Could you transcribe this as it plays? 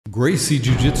Gracie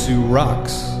Jiu-Jitsu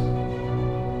rocks.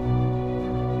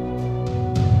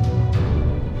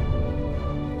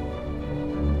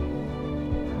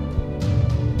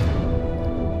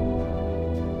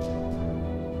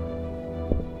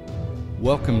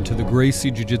 Welcome to the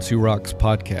Gracie Jiu-Jitsu Rocks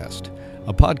podcast,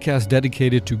 a podcast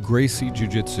dedicated to Gracie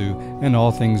Jiu-Jitsu and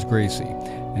all things Gracie,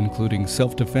 including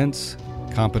self-defense,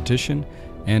 competition,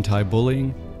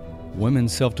 anti-bullying,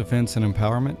 women's self-defense and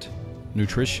empowerment,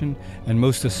 nutrition, and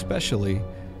most especially,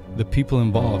 the people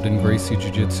involved in Gracie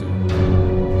Jiu-Jitsu.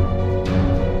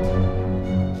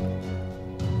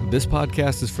 This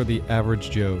podcast is for the average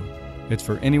Joe. It's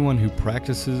for anyone who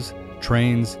practices,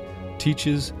 trains,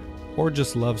 teaches, or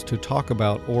just loves to talk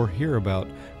about or hear about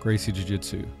Gracie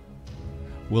Jiu-Jitsu.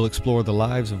 We'll explore the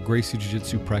lives of Gracie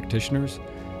Jiu-Jitsu practitioners,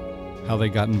 how they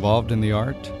got involved in the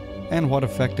art, and what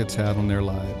effect it's had on their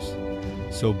lives.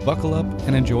 So buckle up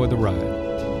and enjoy the ride.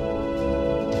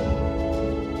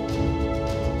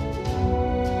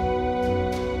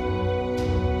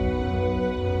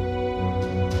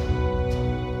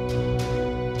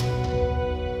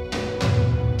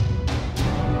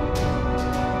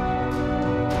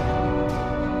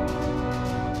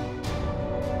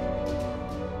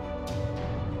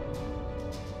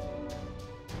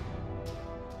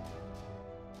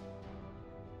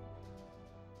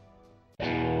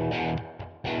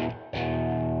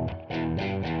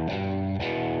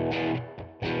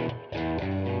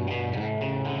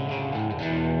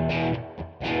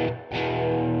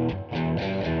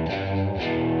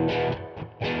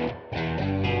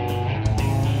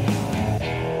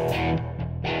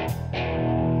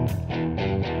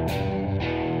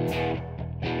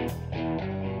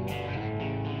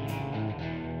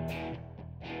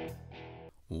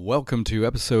 Welcome to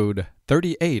episode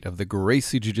 38 of the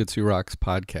Gracie Jiu-Jitsu Rocks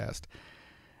podcast.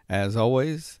 As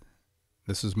always,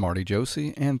 this is Marty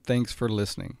Josie, and thanks for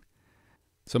listening.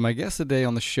 So my guest today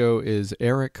on the show is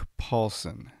Erik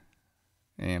Paulson,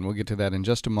 and we'll get to that in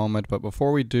just a moment. But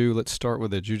before we do, let's start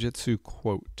with a jiu-jitsu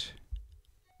quote.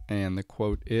 And the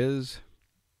quote is,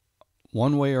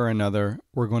 "One way or another,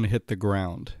 we're going to hit the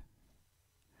ground,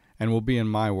 and we'll be in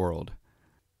my world.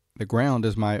 The ground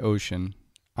is my ocean.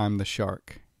 I'm the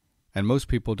shark. And most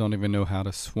people don't even know how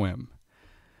to swim."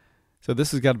 So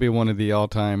this has got to be one of the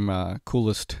all-time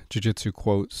coolest jiu-jitsu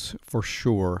quotes for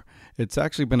sure. It's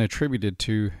actually been attributed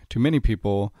to many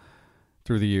people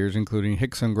through the years, including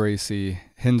Rickson Gracie,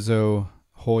 Renzo,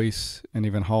 Royce, and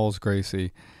even Hall's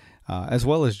Gracie, as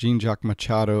well as Jean-Jacques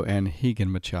Machado and Rigan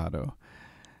Machado.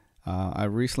 I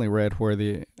recently read where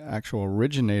the actual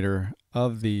originator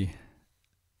of the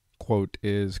quote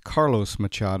is Carlos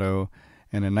Machado,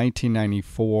 in a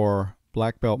 1994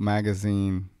 Black Belt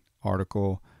magazine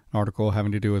article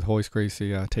having to do with Royce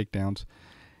Gracie takedowns.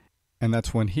 And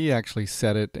that's when he actually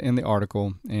said it in the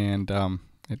article, and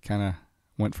it kind of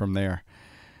went from there.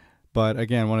 But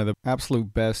again, one of the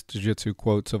absolute best jiu-jitsu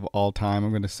quotes of all time.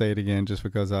 I'm going to say it again just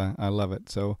because I love it.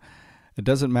 So, it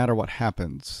doesn't matter what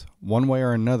happens. One way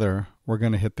or another, we're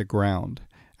going to hit the ground,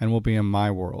 and we'll be in my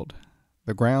world.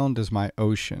 The ground is my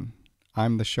ocean.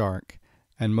 I'm the shark.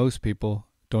 And most people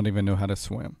don't even know how to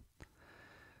swim.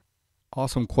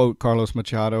 Awesome quote, Carlos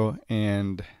Machado,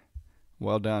 and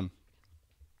well done.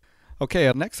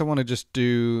 Okay, next I want to just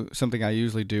do something I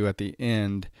usually do at the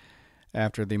end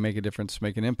after the Make a Difference,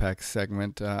 Make an Impact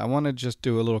segment. I want to just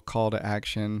do a little call to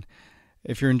action.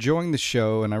 If you're enjoying the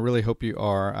show, and I really hope you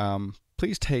are,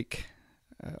 please take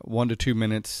 1 to 2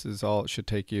 minutes is all it should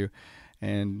take you,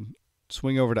 and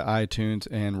swing over to iTunes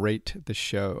and rate the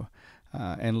show.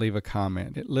 And leave a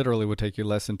comment. It literally will take you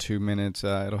less than 2 minutes.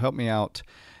 It'll help me out,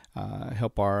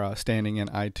 help our standing in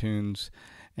iTunes.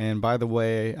 And by the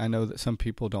way, I know that some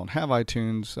people don't have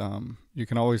iTunes. You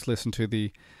can always listen to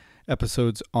the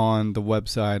episodes on the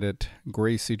website at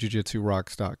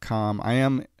graciejujitsurocks.com. I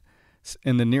am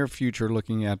in the near future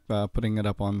looking at putting it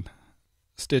up on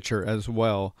Stitcher as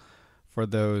well for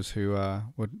those who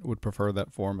would prefer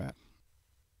that format.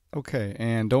 Okay,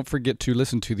 and don't forget to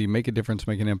listen to the Make a Difference,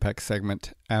 Make an Impact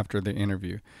segment after the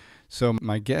interview. So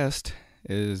my guest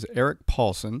is Erik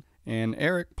Paulson, and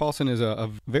Erik Paulson is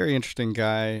a very interesting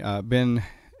guy, been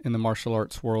in the martial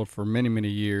arts world for many, many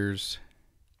years.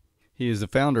 He is the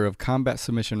founder of Combat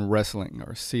Submission Wrestling,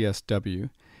 or CSW,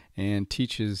 and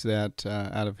teaches that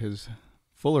out of his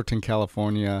Fullerton,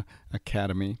 California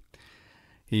academy.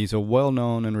 He's a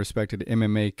well-known and respected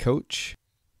MMA coach,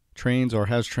 trains or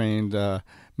has trained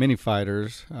many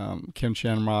fighters, Kim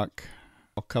Shamrock,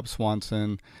 Cub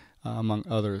Swanson, among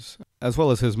others, as well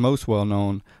as his most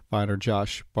well-known fighter,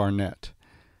 Josh Barnett.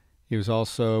 He was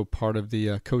also part of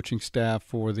the coaching staff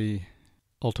for the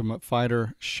Ultimate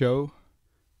Fighter show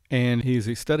and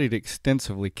he studied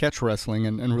extensively catch wrestling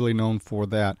and really known for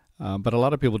that. But a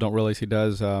lot of people don't realize he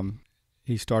does.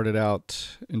 He started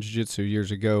out in jiu-jitsu years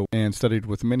ago and studied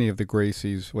with many of the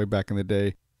Gracies way back in the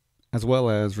day, as well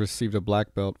as received a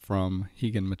black belt from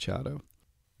Higan Machado.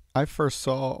 I first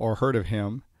saw or heard of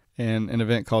him in an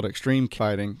event called Extreme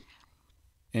Fighting,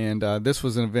 and this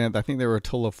was an event, I think there were a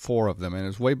total of 4 of them, and it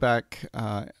was way back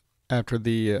after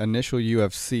the initial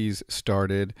UFCs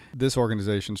started. This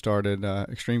organization started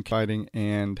Extreme Fighting,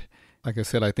 and like I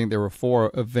said, I think there were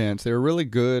 4 events. They were really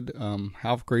good.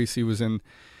 Ralph Gracie was in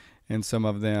some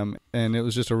of them, and it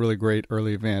was just a really great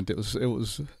early event. It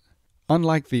was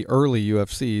unlike the early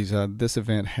UFCs. This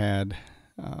event had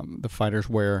the fighters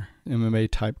wear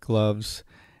MMA type gloves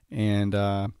and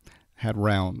had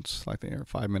rounds, like they were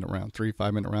 5-minute rounds, 3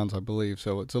 5-minute rounds, I believe.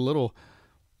 So it's a little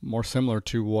more similar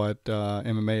to what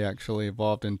MMA actually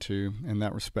evolved into in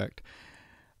that respect.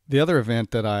 The other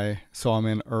event that I saw him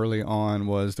in early on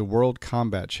was the World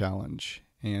Combat Challenge,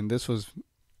 and this was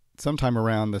sometime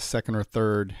around the 2nd or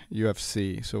 3rd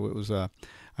UFC. So it was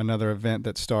another event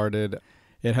that started.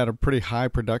 It had a pretty high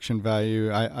production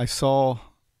value. I saw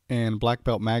in Black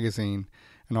Belt Magazine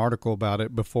an article about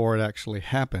it before it actually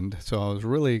happened, so I was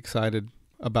really excited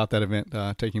about that event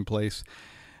taking place.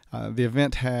 The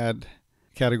event had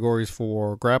categories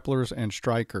for grapplers and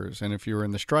strikers, and if you were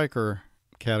in the striker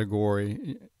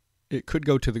category, the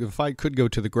fight could go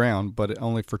to the ground, but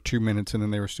only for 2 minutes, and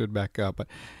then they were stood back up. But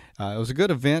it was a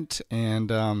good event,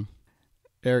 and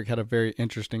Erik had a very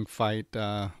interesting fight.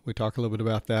 We talked a little bit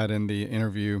about that in the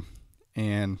interview,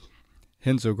 and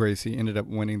Renzo Gracie ended up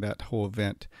winning that whole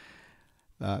event.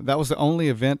 That was the only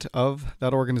event of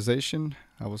that organization.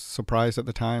 I was surprised at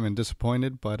the time and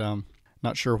disappointed, but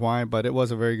not sure why, but it was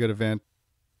a very good event.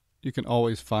 You can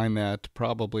always find that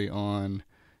probably on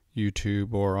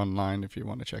YouTube or online if you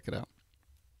want to check it out.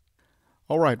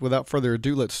 All right, without further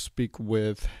ado, let's speak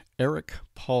with Erik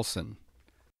Paulson.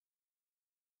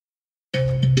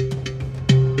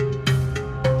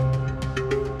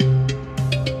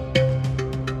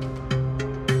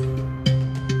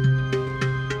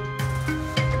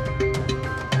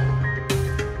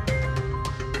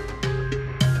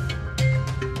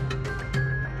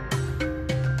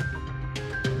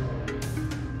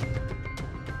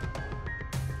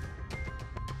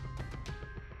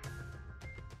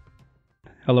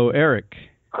 Hello, Erik.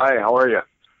 Hi, how are you?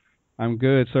 I'm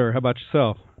good, sir. How about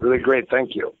yourself? Really great,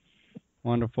 thank you.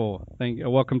 Wonderful.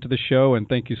 Welcome to the show, and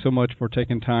thank you so much for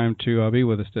taking time to be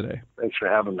with us today. Thanks for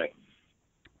having me.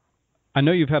 I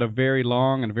know you've had a very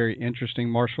long and very interesting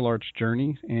martial arts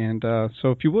journey, and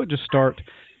so if you would just start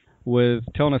with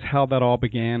telling us how that all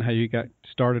began, how you got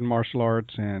started in martial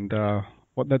arts, and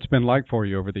what that's been like for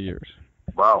you over the years.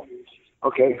 Wow.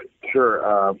 Okay,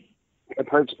 sure. I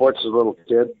played sports as a little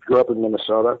kid. Grew up in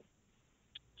Minnesota.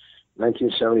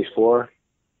 1974,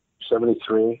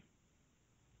 73.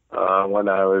 When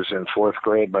I was in 4th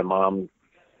grade, my mom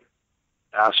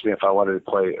asked me if I wanted to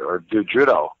play or do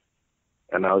judo.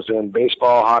 And I was doing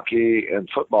baseball, hockey, and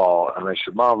football. And I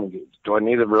said, Mom, do I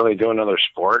need to really do another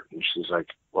sport? And she's like,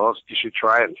 well, you should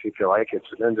try it and see if you like it.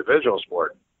 It's an individual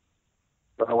sport.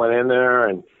 But I went in there,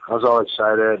 and I was all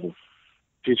excited. And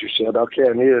the teacher said, okay,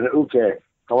 I need an uke.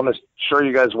 I want to show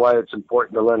you guys why it's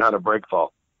important to learn how to break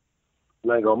fall.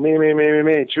 And I go, me,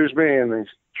 choose me. And he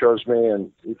chose me,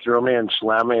 and he threw me and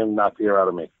slammed me and knocked the air out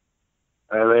of me.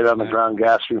 I laid on the ground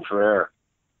gasping for air.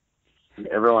 And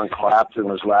everyone clapped and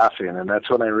was laughing, and that's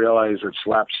when I realized that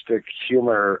slapstick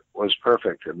humor was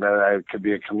perfect, and that I could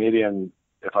be a comedian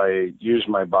if I used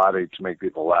my body to make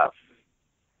people laugh.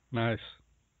 Nice.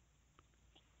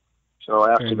 So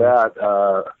after that,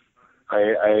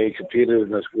 I competed in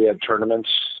this. We had tournaments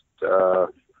 2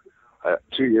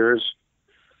 years,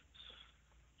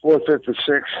 4th, 5th, and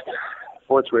 6th.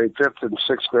 4th grade, 5th, and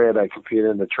 6th grade, I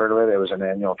competed in the tournament. It was an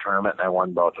annual tournament, and I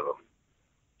won both of them.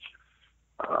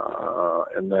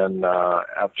 And then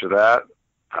after that,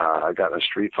 I got in a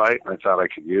street fight, and I thought I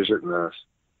could use it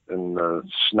in the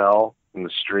snow, in the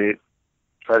street.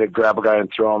 Tried to grab a guy and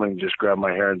throw him, and he just grabbed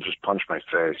my hair and just punched my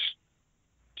face.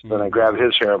 Then I grabbed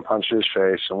his hair and punched his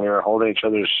face, and we were pulling each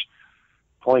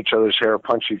other's hair,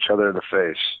 punch each other in the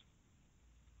face.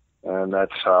 And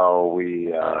that's how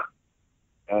we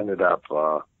ended up,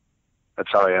 that's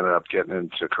how I ended up getting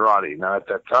into karate. Now, at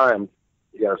that time,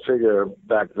 you got to figure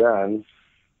back then,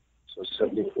 so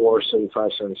 74,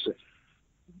 75, 76,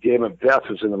 Game of Death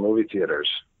was in the movie theaters.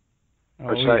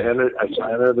 I saw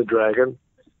Enter the Dragon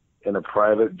in a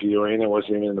private viewing. It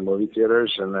wasn't even in the movie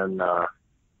theaters. And then I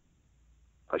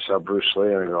saw Bruce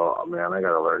Lee, and I go, oh, man, I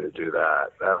got to learn to do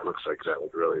that. That looks like that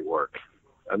would really work.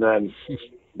 And then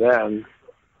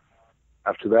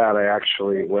after that, I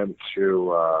actually went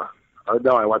to,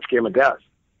 I watched Game of Death.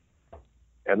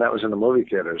 And that was in the movie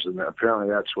theaters. And apparently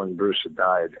that's when Bruce had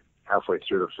died halfway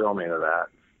through the filming of that.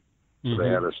 So they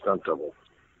had a stunt double.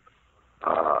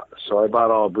 So I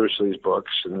bought all of Bruce Lee's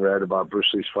books and read about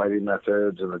Bruce Lee's fighting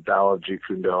methods and the Tao of Jeet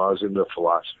Kune Do. I was into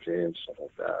philosophy and stuff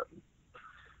like that.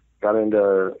 Got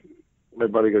into, my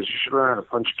buddy goes, you should learn how to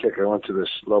punch kick. I went to this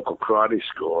local karate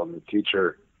school, and the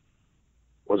teacher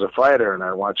was a fighter, and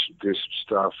I watched him do some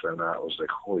stuff, and I was like,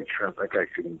 holy crap, that guy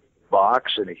can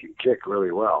box and he can kick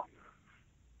really well.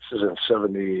 This is in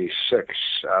 76.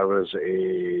 I was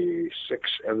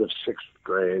end of sixth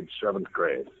grade, seventh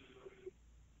grade.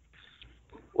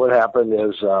 What happened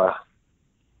is I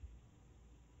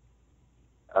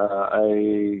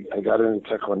got into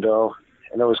Taekwondo,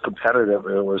 and it was competitive.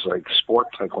 It was like sport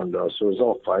Taekwondo, so it was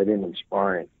all fighting and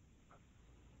sparring.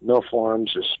 No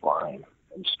forms, just sparring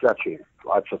and stretching,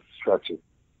 lots of stretching.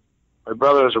 My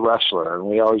brother was a wrestler, and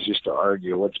we always used to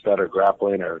argue what's better,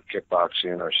 grappling or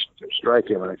kickboxing or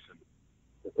striking. And I said,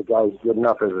 if the guy's good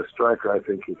enough as a striker, I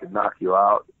think he can knock you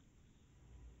out.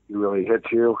 He really hit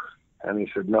you. And he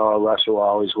said, no, a wrestler will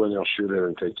always win. He'll shoot it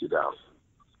and take you down.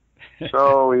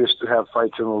 So we used to have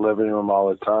fights in the living room all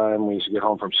the time. We used to get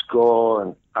home from school,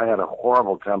 and I had a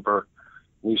horrible temper.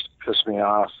 It used to piss me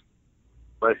off.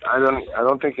 But I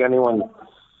don't think anyone,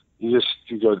 you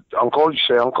go, uncle, you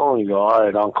say uncle, and you go, all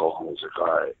right, uncle. And he's like,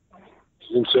 all right. If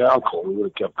you didn't say uncle, we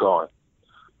would have kept going.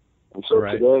 And so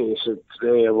today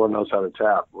everyone knows how to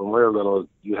tap. When we were little,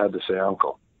 you had to say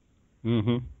uncle.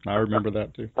 I remember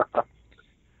that too.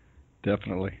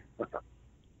 Definitely.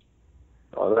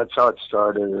 Well, that's how it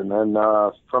started, and then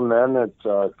from then it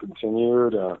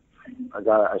continued.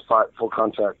 I fought full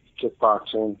contact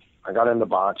kickboxing. I got into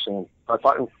boxing. I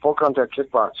fought in full contact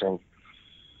kickboxing.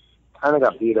 Kind of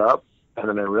got beat up, and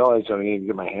then I realized I needed to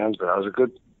get my hands better. I was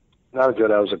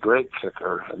a great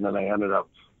kicker, and then I ended up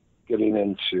getting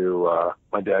into.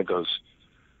 My dad goes,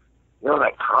 you know,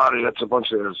 that karate, that's a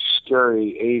bunch of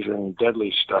scary Asian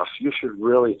deadly stuff. You should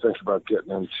really think about getting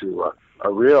into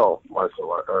a real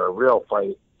martial art or a real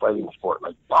fighting sport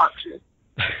like boxing.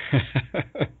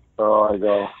 So I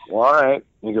go, well, all right.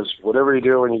 And he goes, whatever you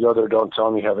do when you go there, don't tell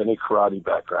them you have any karate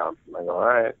background. And I go, all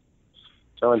right.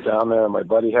 So I went down there, and my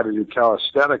buddy had to do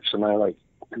calisthenics, and I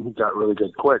got really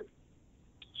good quick.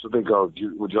 So they go,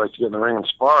 would you like to get in the ring and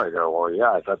spar? I go, well,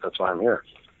 yeah, I thought that's why I'm here.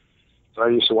 So I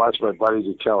used to watch my buddy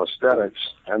do calisthenics,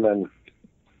 and then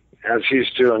as he's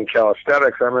doing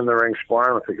calisthenics, I'm in the ring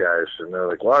sparring with the guys, and they're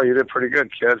like, wow, you did pretty good,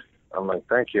 kid. I'm like,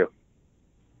 thank you.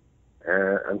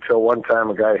 And until one time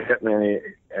a guy hit me,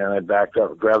 and I backed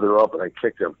up, grabbed the rope, and I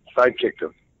side kicked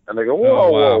him. And they go,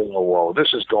 whoa,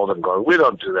 this is Golden Guard. We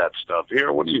don't do that stuff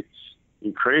here. What are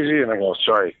you crazy? And I go,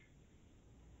 sorry.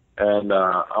 And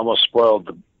I almost spoiled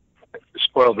the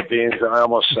beans, and I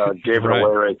almost gave it away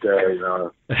right there, you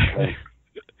know.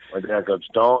 My dad goes,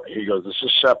 he goes, this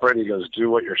is separate. He goes, do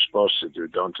what you're supposed to do.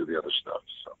 Don't do the other stuff.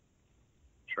 So,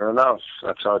 sure enough,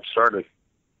 that's how it started.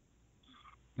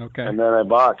 Okay. And then I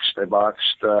boxed,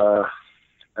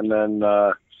 and then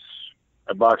I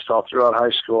boxed all throughout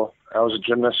high school. I was a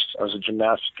gymnast. I was a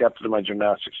gymnastics captain of my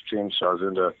gymnastics team, so I was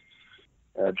into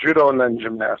judo and then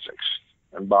gymnastics,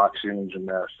 and boxing and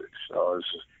gymnastics. So it was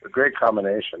a great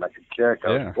combination. I could kick. I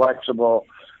was flexible.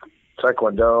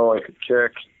 Taekwondo, I could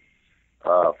kick.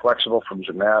 Flexible from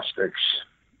gymnastics,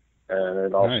 and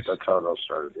it all that's how it all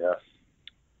started. Yeah.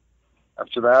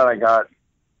 After that, I got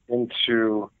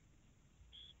into.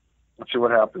 Let's see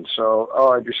what happened. So,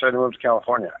 I decided to move to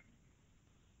California.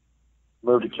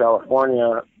 Moved to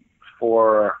California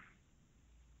for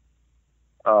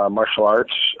martial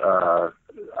arts. I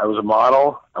was a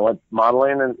model. I went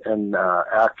modeling and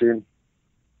acting,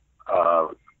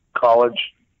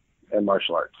 college, and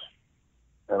martial arts.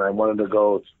 And I wanted to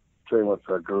go train with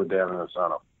Guru Dan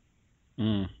Inosanto.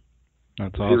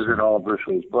 That's awesome. He was in all of Bruce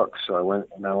Lee's books. So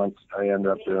I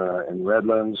ended up in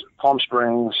Redlands, Palm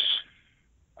Springs.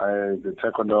 I did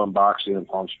Taekwondo and boxing in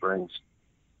Palm Springs.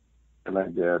 And I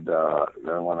did,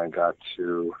 then when I got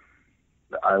to,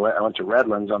 I went to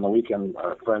Redlands on the weekend.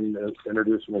 A friend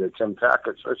introduced me to Tim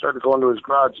Tackett. So I started going to his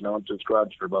garage, and I went to his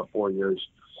garage for about 4 years.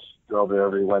 Drove there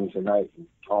every Wednesday night in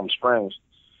Palm Springs.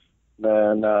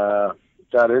 Then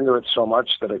got into it so much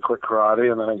that I quit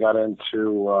karate, and then I got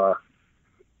into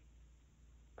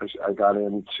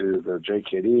the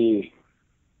JKD,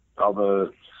 all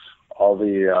the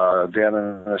Dan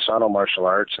Inosanto martial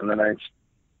arts, and then I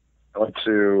went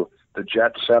to the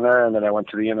Jet Center, and then I went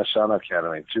to the Inosanto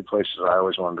Academy, two places I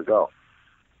always wanted to go.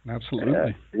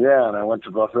 Absolutely. And I went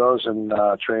to both of those and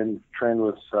trained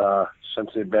with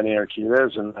Sensei Benny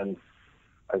Arquidez, and then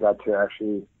I got to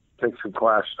actually take some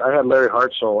class. I had Larry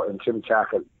Hartzell and Tim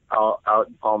Tackett out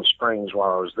in Palm Springs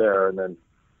while I was there, and then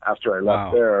after I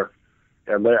left there,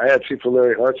 and I had people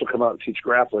Larry Hartzell come out and teach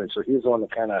grappling, so he's the one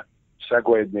that kind of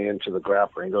segued me into the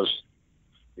grappling.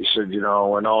 He said,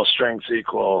 when all strength's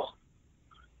equal,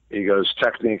 he goes,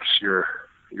 technique's your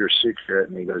secret,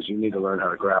 and he goes, you need to learn how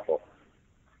to grapple.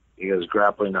 He goes,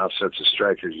 grappling outsets the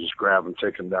strikers. You just grab them,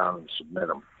 take them down, and submit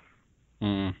them.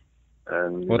 Mm.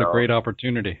 And what a great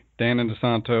opportunity. Dan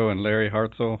DeSanto and Larry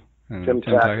Hartzell and Tim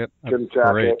Tackett. Tim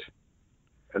Tackett. Great.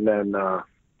 And then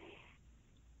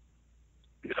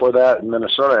before that, in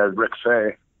Minnesota, I had Rick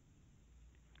Fay.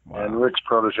 Wow. And Rick's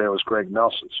protege was Greg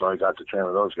Nelson, so I got to train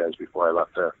with those guys before I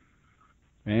left there.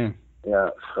 Man.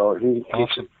 Yeah, so he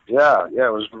awesome.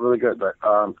 it was really good. But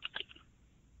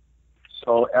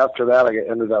so after that, I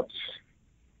ended up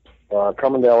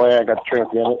coming to LA. I got to train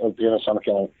at the Anaconda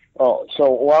County. Oh, so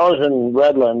while I was in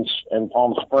Redlands and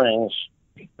Palm Springs,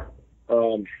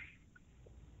 there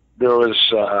was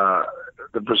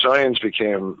the Brazilians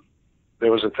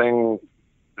there was a thing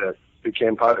that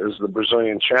became part. It was the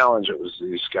Brazilian Challenge. It was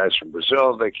these guys from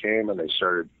Brazil. They came and they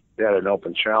had an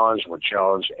open challenge and would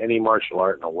challenge any martial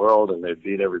art in the world, and they'd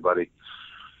beat everybody.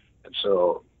 And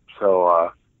so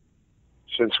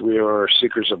since we were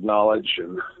seekers of knowledge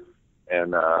and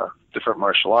different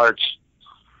martial arts,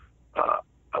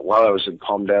 while I was in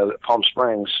Palm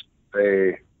Springs,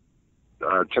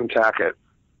 Tim Tackett,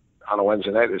 on a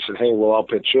Wednesday night, they said, hey, we'll all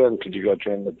pitch in. Could you go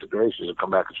train with the Gracies and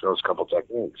come back and show us a couple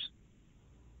techniques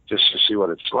just to see what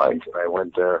it's like? And I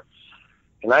went there,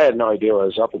 and I had no idea what I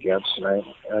was up against. And I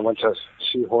went to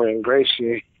see Jorge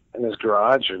Gracie in his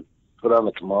garage and put on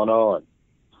the kimono. And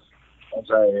as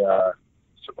I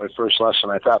took my first lesson,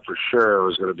 I thought for sure it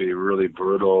was going to be really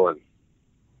brutal. And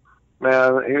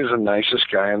man, he was the nicest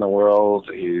guy in the world.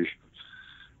 He's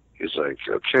like,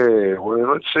 okay,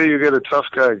 well, let's say you get a tough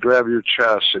guy grab your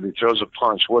chest and he throws a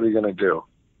punch. What are you going to do?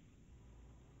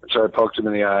 And so I poked him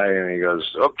in the eye, and he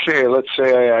goes, okay, let's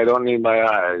say I don't need my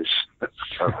eyes.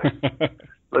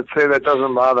 Let's say that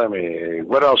doesn't bother me.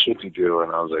 What else would you do?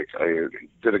 And I was like, I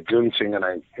did a gunting, and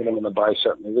I hit him in the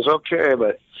bicep. And he goes, okay,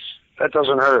 but that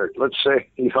doesn't hurt. Let's say,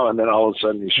 and then all of a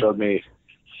sudden he showed me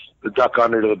the duck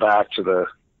under to the back to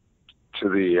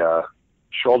the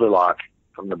shoulder lock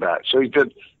from the back. So he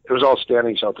did. It was all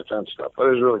standing self-defense stuff, but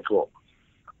it was really cool.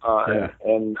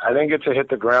 And I didn't get to hit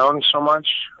the ground so much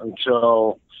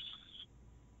until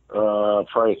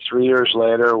probably 3 years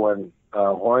later when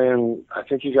Hoyen, I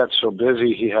think he got so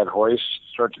busy he had Hoist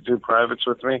start to do privates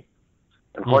with me.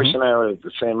 And Hoist and I were at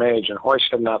the same age, and Hoist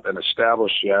had not been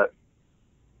established yet.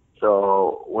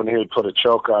 So when he would put a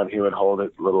choke on, he would hold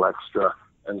it a little extra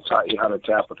and taught you how to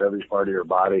tap with every part of your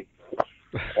body.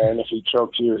 And if he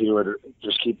choked you, he would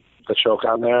just keep the choke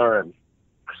on there and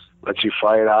let you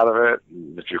fight out of it.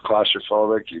 And if you're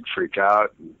claustrophobic, you'd freak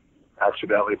out and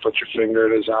accidentally put your finger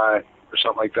in his eye or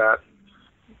something like that.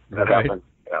 That happened.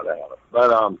 Yeah, that happened. But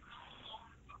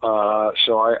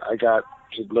so I got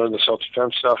to learn the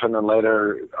self-defense stuff, and then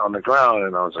later on the ground,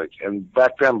 and I was like, and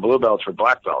back then blue belts were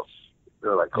black belts. They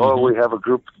were like, oh, we have a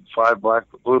group of 5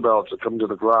 blue belts that come to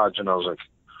the garage, and I was like,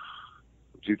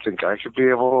 do you think I could be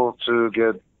able to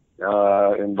get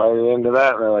invited into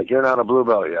that? And they're like, you're not a blue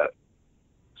belt yet.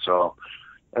 So,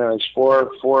 and it's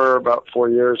about 4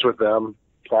 years with them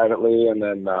privately, and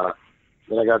then I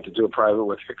got to do a private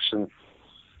with Hickson,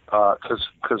 because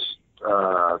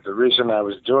the reason I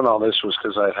was doing all this was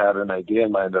because I had an idea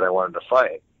in mind that I wanted to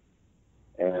fight.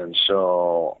 And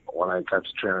so when I got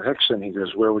to train with Hickson, he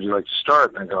goes, where would you like to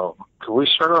start? And I go, can we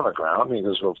start on the ground? And he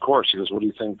goes, well, of course. He goes, what do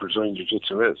you think Brazilian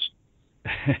Jiu-Jitsu is?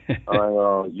 I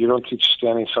go, you don't teach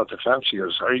standing self-defense? He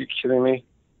goes, are you kidding me?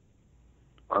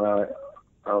 And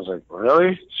I was like,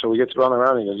 really? So we get to go on the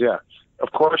ground? He goes, yeah.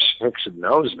 Of course, Hickson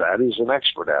knows that. He's an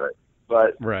expert at it.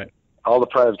 But all the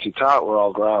privates he taught were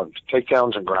all ground.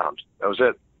 Takedowns and ground. That was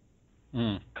it.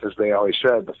 Because they always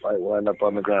said the fight will end up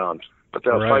on the ground. But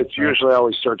the fights usually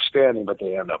always start standing, but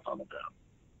they end up on the ground.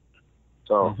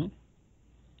 So,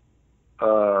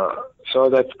 so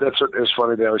that's what is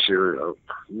funny. They always hear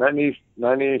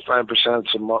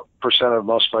 95% of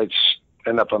most fights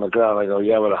end up on the ground. I go,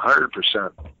 yeah, but 100%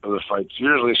 of the fights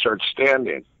usually start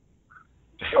standing.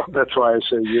 So that's why I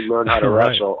say you learn how to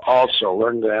wrestle. Also,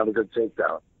 learn to have a good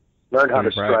takedown. Learn how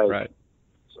to strike.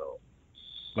 So,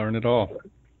 learn it all.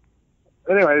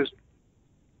 Anyways,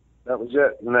 that was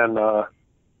it. And then,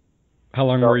 how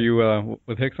long were you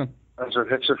with Hickson? I was with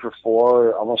Hickson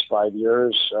for almost 5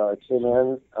 years. I came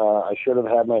in. I should have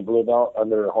had my blue belt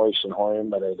under Hoist and Hoyen,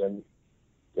 but I didn't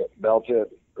get belted.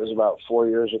 It was about 4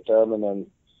 years with them, and then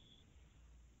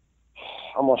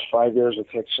almost 5 years with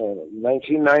Hickson. In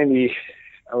 1990,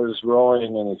 I was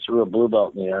rolling, and he threw a blue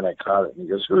belt in the air, and I caught it. And he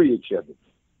goes, "Who are you kidding?"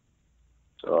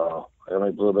 So I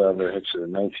only blue belt under Hickson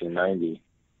in 1990.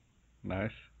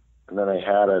 Nice. And then I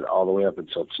had it all the way up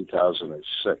until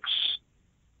 2006.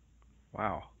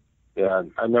 Wow. Yeah,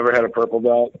 I never had a purple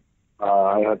belt.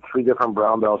 I had 3 different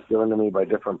brown belts given to me by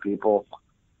different people.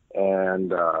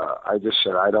 And I just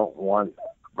said, I don't want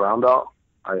brown belt.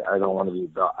 I don't want to be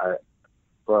belt.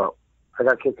 Well, I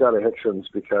got kicked out of Hickson's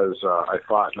because I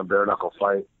fought in a bare knuckle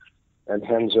fight, and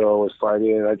Henzo was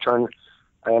fighting, and I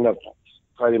ended up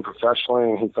fighting professionally,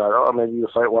 and he thought, oh, maybe you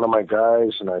fight one of my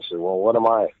guys. And I said, well, what am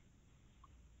I?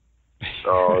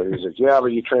 So he's like, yeah, but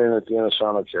you train at the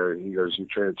Anasamak here. He goes, you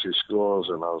train at 2 schools.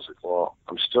 And I was like, well,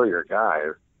 I'm still your guy.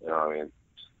 You know what I mean?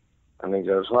 And he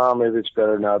goes, well, maybe it's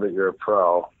better now that you're a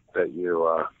pro that you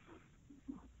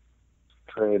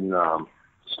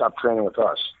stop training with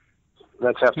us. And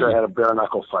that's after I had a bare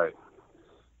knuckle fight.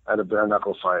 I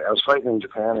was fighting in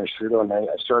Japan in Shudo, and I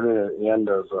started at the end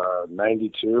of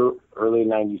 92, early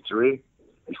 93,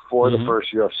 before the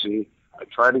first UFC. I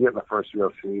tried to get in the first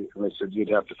UFC, and they said, you'd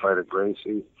have to fight at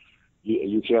Gracie.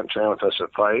 You can't train with us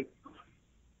at fight.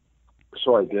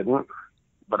 So I didn't.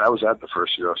 But I was at the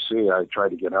first UFC. I tried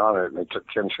to get on it, and they took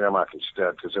Ken Shamrock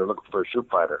instead because they were looking for a shoot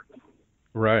fighter.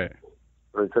 Right.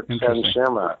 They took Ken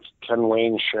Shamrock. Ken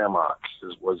Wayne Shamrock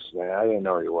was his name. I didn't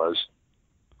know who he was.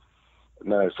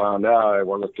 And then I found out. I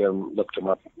looked him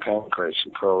up in Pancrase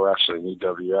and Pro Wrestling,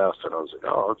 EWF, and I was like,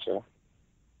 oh, okay.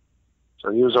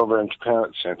 So he was over in Japan at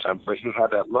the same time, but he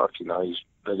had that look. You know, he's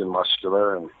big and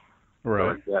muscular, and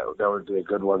right. that would be a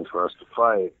good one for us to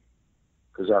fight.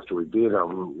 Because after we beat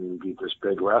him, we beat this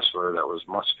big wrestler that was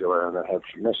muscular and that had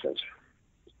submissions.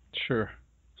 Sure.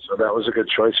 So that was a good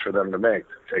choice for them to make,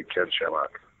 to take Ken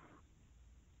Shamrock.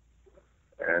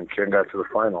 And Ken got to the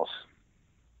finals.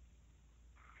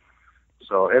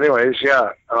 So anyways, yeah.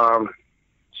 I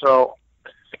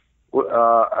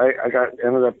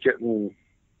ended up getting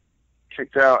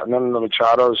kicked out, and then the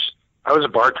Machados. I was a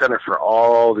bartender for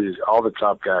all the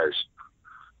top guys.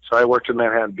 So I worked in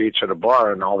Manhattan Beach at a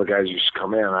bar, and all the guys used to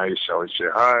come in. I used to always say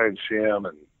hi and see them,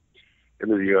 and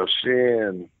into the UFC.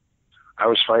 And I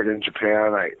was fighting in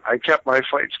Japan. I kept my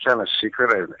fights kind of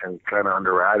secret and kind of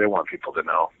under wraps. I didn't want people to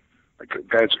know. Like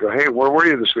guys would go, "Hey, where were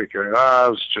you this weekend?" I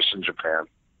was just in Japan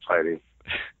fighting.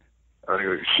 I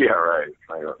go, "Yeah, right."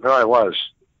 I go, "No, I was."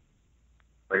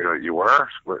 I go, "You were?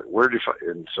 Where'd you fight?"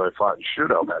 And so I fought in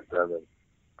Shudo back then. And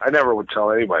I never would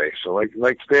tell anybody. So like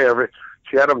today,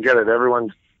 I don't get it.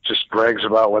 Everyone just brags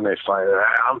about when they fight.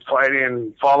 I'm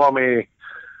fighting, follow me.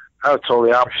 I was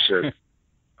totally opposite.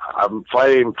 I'm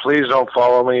fighting, please don't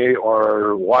follow me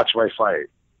or watch my fight.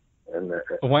 And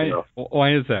why? You know,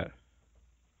 why is that?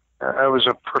 It was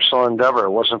a personal endeavor.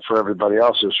 It wasn't for everybody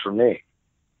else. It was for me.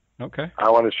 Okay. I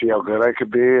wanted to see how good I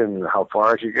could be and how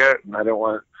far I could get. And I didn't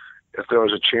want, if there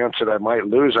was a chance that I might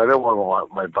lose, I didn't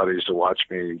want my buddies to watch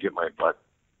me and get my butt.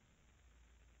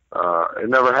 It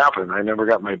never happened. I never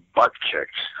got my butt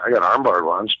kicked. I got armbarred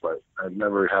once, but I've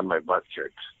never had my butt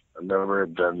kicked. I've never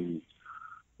been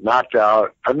knocked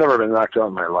out. I've never been knocked out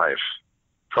in my life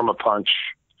from a punch.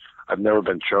 I've never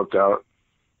been choked out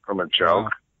from a choke. Wow.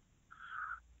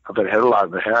 I've been hit a lot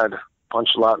in the head,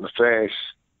 punched a lot in the face.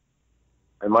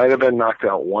 I might have been knocked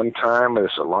out one time, but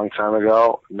it's a long time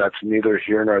ago. And that's neither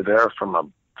here nor there from a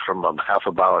half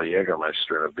a bottle of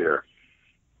Jägermeister and a beer.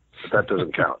 But that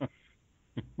doesn't count.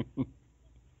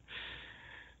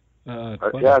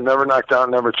 Yeah, never knocked out,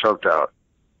 never choked out.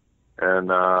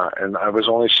 And I was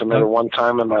only submitted one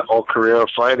time in my whole career of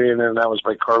fighting, and that was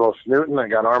by Carlos Newton. I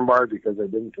got armbarred because I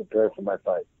didn't prepare for my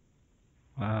fight.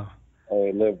 Wow.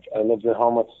 I lived at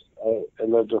home. I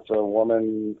lived with a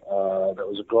woman that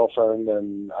was a girlfriend,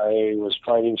 and I was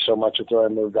fighting so much with her I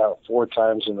moved out 4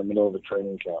 times in the middle of a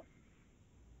training camp.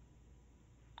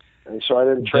 And so I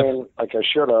didn't train like I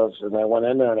should have, and I went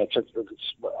in there and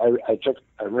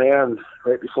I ran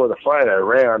right before the fight. I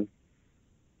ran,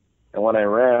 and when I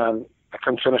ran, I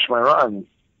couldn't finish my run.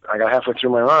 I got halfway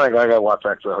through my run. I got to walk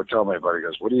back to the hotel. My buddy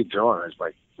goes, "What are you doing?" It's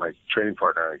my training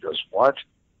partner. And he goes, "What?"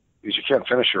 He goes, "You can't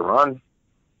finish your run."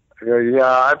 I go, "Yeah,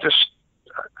 I've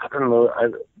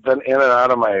been in and out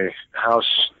of my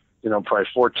house, probably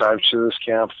 4 times through this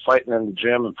camp, fighting in the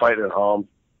gym and fighting at home.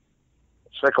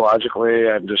 Psychologically,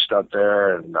 I'm just out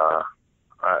there, and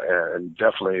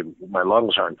definitely my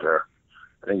lungs aren't there."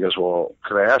 And he goes, "Well,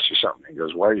 could I ask you something?" He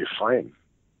goes, "Why are you fighting?"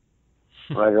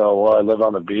 And I go, "Well, I live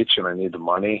on the beach and I need the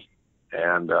money,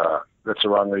 and that's the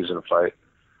wrong reason to fight.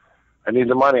 I need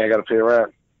the money. I got to pay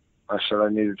rent." I said, "I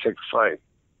need to take the fight,"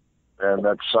 and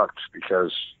that sucked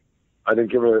because I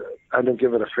didn't give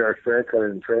it a fair shake. I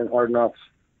didn't train hard enough.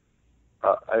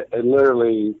 I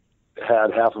literally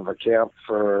had half of a camp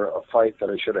for a fight that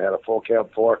I should have had a full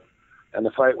camp for. And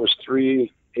the fight was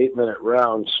 3 8-minute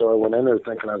rounds, so I went in there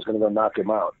thinking I was going to go knock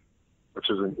him out, which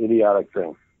is an idiotic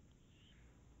thing.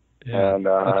 Yeah, and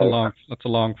that's a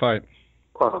long fight.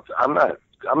 Well, I'm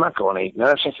not going 8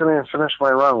 minutes. I couldn't even finish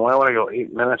my run. Why would I go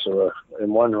 8 minutes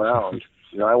in one round?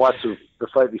 I watched the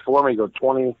fight before me go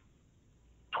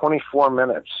 24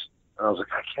 minutes. And I was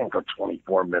like, I can't go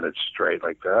 24 minutes straight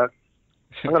like that.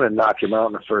 I'm going to knock him out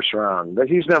in the first round. But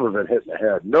he's never been hit in the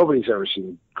head. Nobody's ever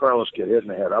seen Carlos get hit in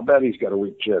the head. I'll bet he's got a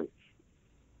weak chin.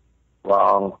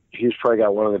 Well, he's probably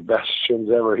got one of the best chins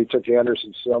ever. He took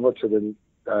Anderson Silva to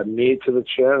the knee to the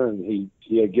chin, and he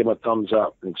gave him a thumbs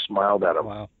up and smiled at him.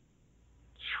 Wow.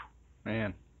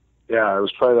 Man. Yeah, it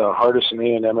was probably the hardest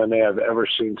knee in MMA I've ever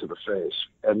seen to the face,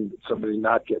 and somebody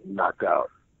not getting knocked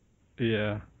out.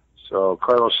 Yeah. So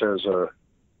Carlos has a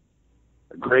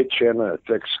great chin and a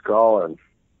thick skull, and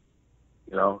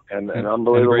an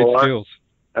unbelievable skills.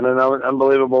 And an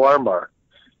unbelievable armbar.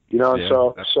 Yeah.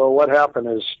 So what happened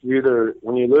is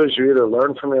when you lose, you either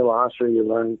learn from your loss or you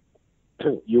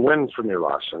win from your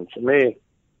loss. And for me,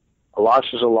 a loss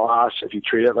is a loss if you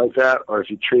treat it like that, or if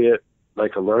you treat it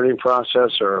like a learning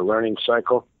process or a learning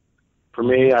cycle. For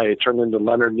me, I turned into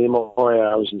Leonard Nimoy.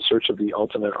 I was in search of the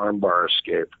ultimate armbar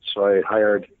escape. So I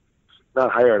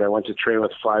went to train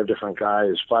with 5 different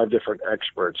guys, 5 different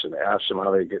experts, and asked them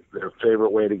how they get their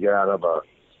favorite way to get out of a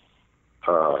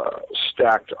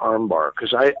stacked armbar.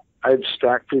 Because I'd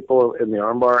stacked people in the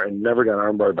armbar and never got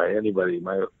armbarred by anybody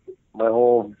my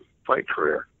whole fight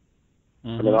career.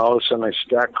 Mm-hmm. And then all of a sudden I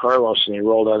stacked Carlos, and he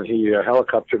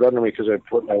helicoptered under me because I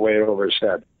put my weight over his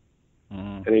head.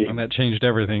 Mm-hmm. And that changed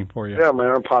everything for you. Yeah, my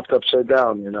arm popped upside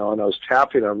down, and I was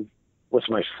tapping him with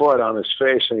my foot on his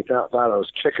face, and he thought I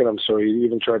was kicking him, so he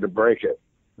even tried to break it.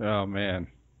 Oh, man.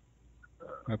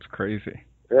 That's crazy.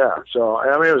 Yeah, so,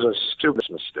 it was a stupid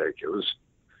mistake. It was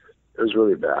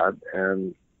really bad,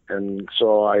 and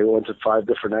so I went to 5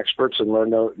 different experts and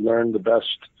learned the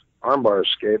best armbar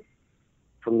escape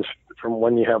from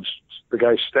when you have the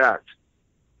guy stacked.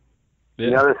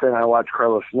 Yeah. The other thing, I watched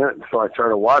Carlos Newton, so I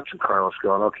started watching Carlos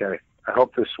going, okay, I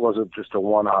hope this wasn't just a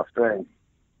one-off thing.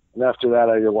 And after that,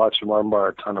 I watched him armbar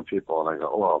a ton of people, and I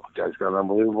go, well, the guy's got an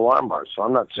unbelievable armbar, so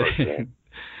I'm not so game.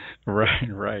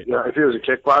 Right. If he was a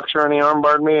kickboxer and he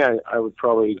armbarred me, I would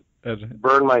probably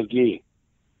burn my gi.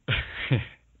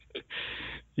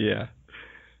 Yeah.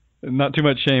 Not too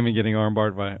much shame in getting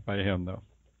armbarred by him, though.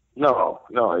 No.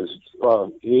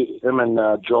 Him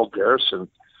and Joel Garrison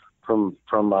from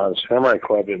Samurai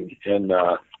Club in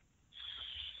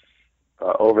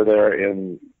over there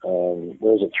in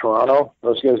Toronto.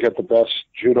 Those guys got the best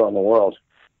judo in the world.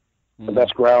 The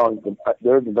best ground.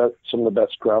 They're some of the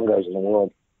best ground guys in the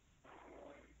world.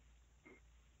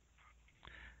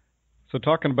 So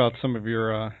talking about some of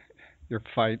your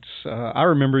fights, I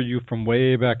remember you from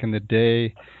way back in the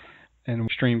day in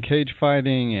extreme cage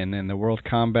fighting and in the World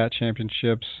Combat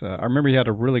Championships. I remember you had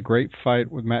a really great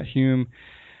fight with Matt Hume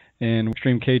in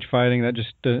extreme cage fighting. That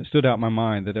just stood out in my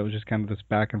mind, that it was just kind of this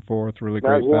back and forth, really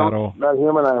great battle. Matt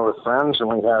Hume and I were friends, and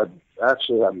we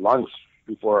actually had lunch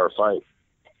before our fight.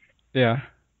 Yeah.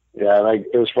 Yeah, and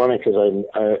it was funny because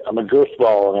I'm a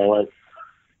goofball, and I went,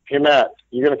 hey, Matt,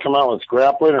 you going to come out with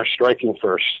grappling or striking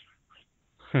first?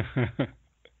 I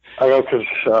go, because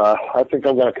I think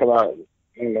I'm going to come out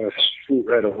and going to shoot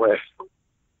right away.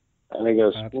 And he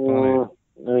goes,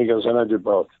 and he goes, and I do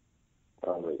both.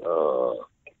 I'm like,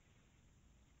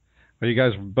 Well, you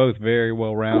guys were both very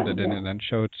well-rounded and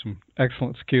showed some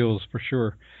excellent skills for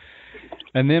sure.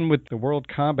 And then with the World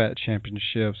Combat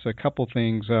Championships, a couple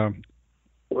things. Well,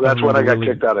 that's when I got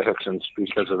kicked out of Hickson's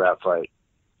because of that fight.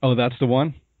 Oh, that's the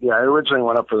one? Yeah, I originally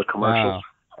went up for the commercial. Wow.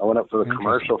 I went up for the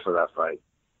commercial for that fight.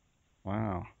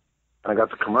 Wow. I got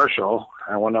the commercial.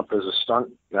 I went up as a stunt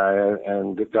guy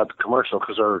and got the commercial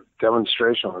because our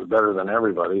demonstration was better than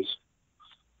everybody's.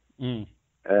 And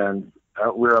we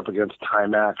were up against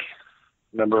Ty-Mac.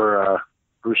 Remember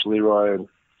Bruce Leroy?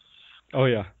 Oh,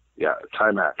 yeah. Yeah,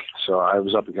 Ty-Mac. So I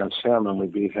was up against him, and we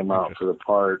beat him out for the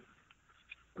part.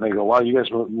 And they go, wow, you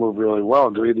guys move really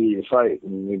well. Do either of you fight?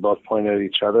 And we both pointed at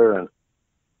each other, and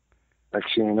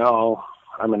next thing you know,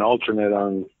 I'm an alternate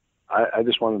on. I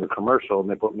just wanted the commercial, and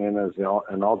they put me in as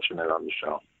an alternate on the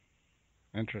show.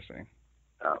 Interesting.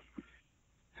 Yeah.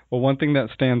 Well, one thing that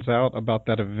stands out about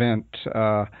that event,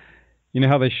 you know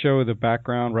how they show the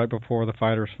background right before the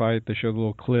fighters fight? They show the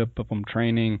little clip of them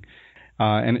training,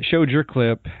 and it showed your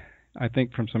clip, I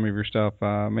think, from some of your stuff,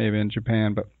 maybe in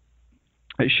Japan, but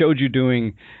it showed you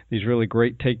doing these really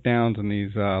great takedowns and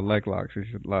these leg locks,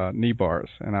 these knee bars,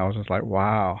 and I was just like,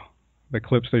 wow. the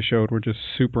clips they showed were just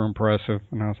super impressive,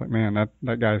 and I was like, man,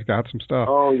 that guy's got some stuff.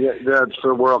 Oh yeah, that's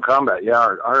for World Combat.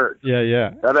 Yeah,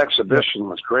 yeah. That exhibition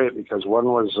was great because one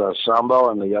was sambo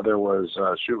and the other was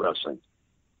shoot wrestling.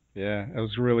 Yeah, it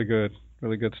was really good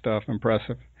stuff,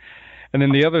 impressive. And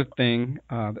then the other thing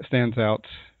that stands out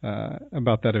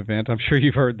about that event, I'm sure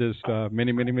you've heard this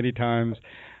many times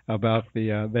about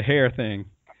the hair thing.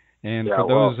 And yeah, for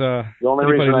those, the only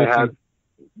reason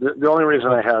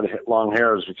I had long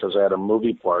hair is because I had a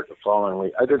movie part the following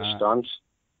week. I did stunts,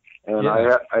 and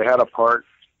I had a part.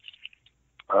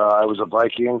 I was a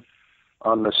Viking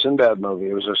on the Sinbad movie.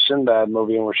 It was a Sinbad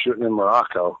movie, and we're shooting in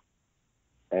Morocco.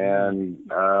 And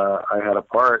I had a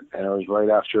part, and it was right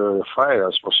after the fight. I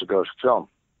was supposed to go film.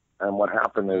 And what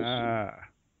happened is,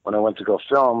 when I went to go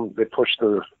film, they pushed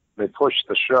the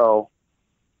show,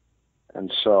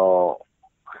 and so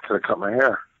I could have cut my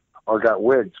hair or got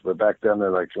wigs. But back then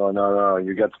they're like, "Oh no,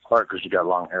 you got the part because you got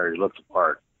long hair. You look the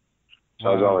part." So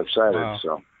I was all excited. Wow.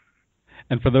 So.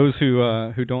 And for those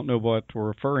who don't know what we're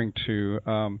referring to,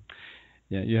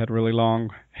 yeah, you had really long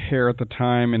hair at the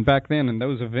time, and back then in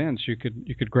those events, you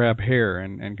could grab hair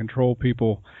and control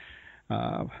people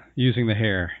using the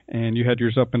hair. And you had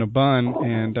yours up in a bun,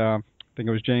 and I think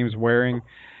it was James Waring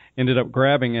ended up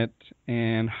grabbing it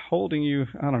and holding you,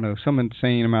 I don't know, some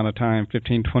insane amount of time,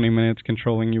 15, 20 minutes,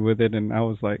 controlling you with it. And I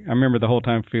was like, I remember the whole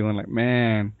time feeling like,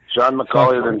 man, John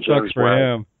McCauley and James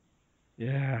Waring.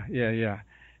 Yeah.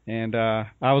 And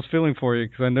I was feeling for you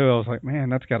because I knew, I was like, man,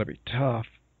 that's got to be tough.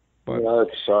 But, yeah, it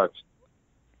sucks.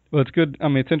 Well, it's good. I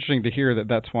mean, it's interesting to hear that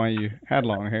that's why you had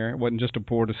long hair. It wasn't just a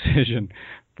poor decision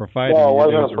for fighting. Well,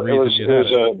 it was a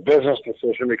business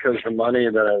decision because the money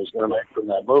that I was going to make from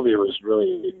that movie was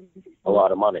really a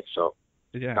lot of money. So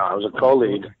yeah, I was a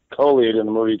co-lead in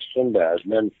the movie Sinbad,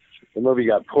 and then the movie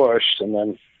got pushed, and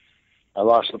then I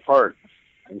lost the part,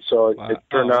 and so it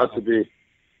turned out to be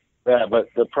that. But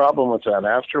the problem with that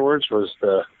afterwards was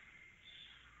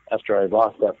after I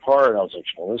lost that part, I was like,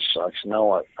 well, this sucks. Now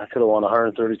what? I could have won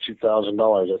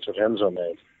 $132,000. That's what Enzo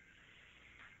made.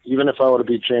 Even if I would have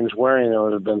beat James Waring, it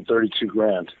would have been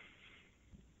 $32,000.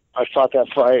 I fought that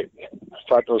fight. I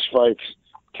fought those fights.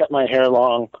 Kept my hair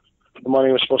long. The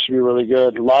money was supposed to be really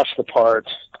good. Lost the part.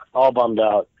 All bummed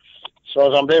out. So I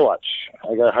was on Baywatch.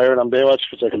 I got hired on Baywatch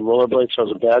because I could rollerblade, so I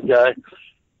was a bad guy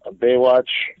on Baywatch.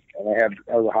 And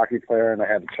I was a hockey player, and I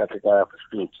had to catch a guy off his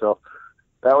feet. So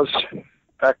that was...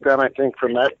 Back then, I think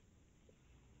from that,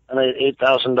 I made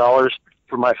 $8,000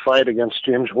 for my fight against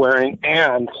James Waring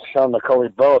and Sean McCulley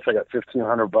both. I got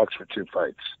 $1,500 for 2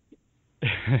 fights.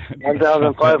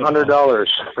 $1,500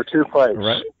 for 2 fights.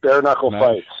 Right. Bare knuckle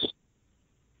fights.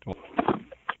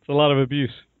 It's a lot of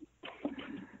abuse.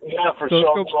 Yeah, for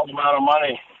so small amount of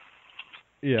money.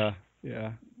 Yeah.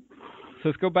 So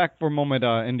let's go back for a moment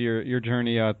into your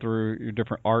journey through your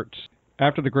different arts.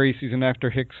 After the Gracies and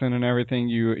after Hickson and everything,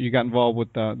 you got involved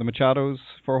with the Machados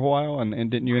for a while,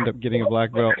 and didn't you end up getting a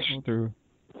black belt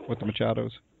with the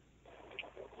Machados?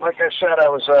 Like I said, I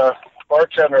was a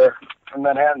bartender in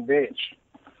Manhattan Beach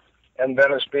and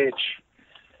Venice Beach,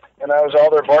 and I was all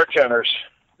their bartenders.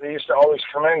 They used to always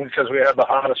come in because we had the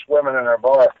hottest women in our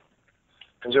bar,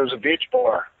 because it was a beach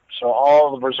bar. So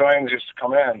all the Brazilians used to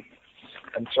come in,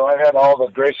 and so I had all the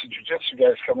Gracie Jiu-Jitsu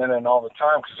guys come in all the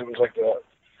time because it was like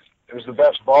it was the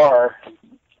best bar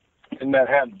in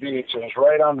Manhattan Beach. It was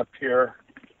right on the pier.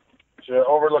 So it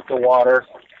overlooked the water,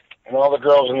 and all the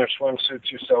girls in their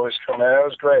swimsuits used to always come in. It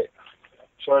was great.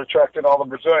 So it attracted all the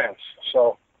Brazilians.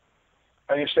 So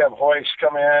I used to have Hoist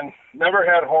come in. Never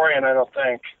had Horian, I don't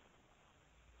think.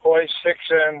 Hoist,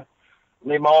 Hickson,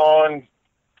 Limon.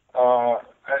 I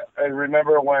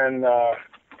remember when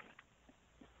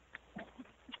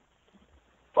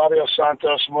Fabio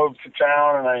Santos moved to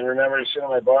town, and I remember he sitting in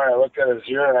my bar, and I looked at his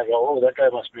ear, and I go, oh, that guy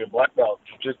must be a black belt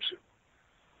jiu-jitsu.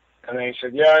 And then he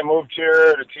said, yeah, I moved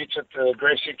here to teach at the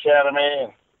Gracie Academy.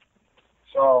 And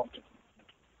so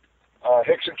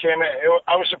Hickson came in.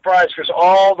 I was surprised because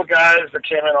all the guys that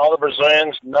came in, all the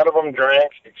Brazilians, none of them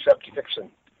drank except Hickson.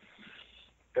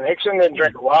 And Hickson didn't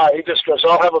drink a lot. He just goes,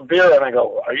 I'll have a beer. And I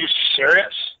go, are you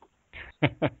serious? I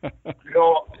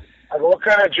go, what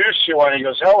kind of juice do you want? He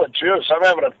goes, hell with juice. I'm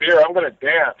having a beer. I'm going to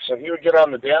dance. So he would get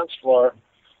on the dance floor,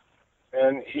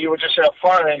 and he would just have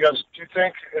fun. And he goes, do you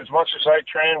think as much as I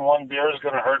train, 1 beer is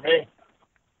going to hurt me?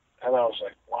 And I was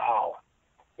like, wow,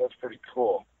 that's pretty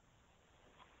cool.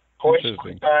 One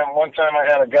time I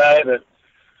had a guy that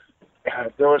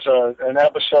there was an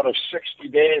episode of 60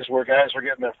 Days where guys were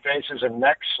getting their faces and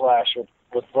necks slashed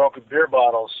with broken beer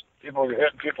bottles. People were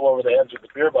hitting people over the heads with the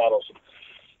beer bottles.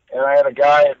 And I had a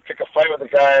guy pick a fight with a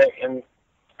guy, and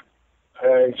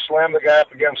I slammed the guy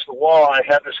up against the wall. I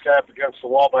had this guy up against the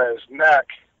wall by his neck,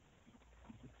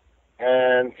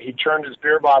 and he turned his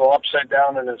beer bottle upside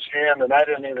down in his hand, and I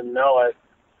didn't even know it.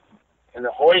 And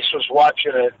the Hoist was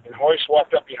watching it, and Hoist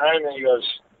walked up behind me, and he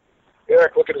goes,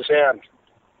 Erik, look at his hand.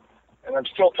 And I'm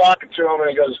still talking to him, and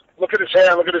he goes, look at his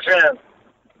hand, look at his hand.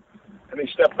 And he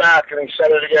stepped back, and he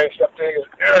said it again. He stepped in, he goes,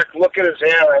 Erik, look at his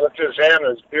hand. I looked at his hand,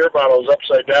 and his beer bottle was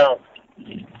upside down.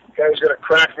 The guy was going to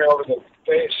crack me over the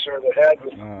face or the head.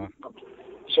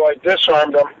 So I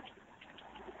disarmed him.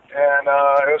 And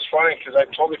it was funny because I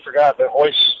totally forgot that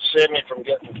Hoist saved me from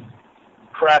getting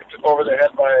cracked over the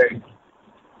head by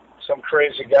some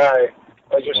crazy guy.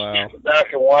 I just stood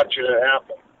back and watching it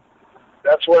happen.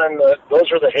 That's when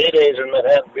those were the heydays in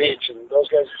Manhattan Beach, and those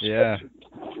guys. Yeah.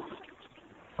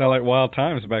 Felt like wild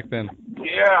times back then.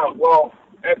 Yeah, well,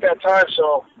 at that time,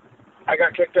 so I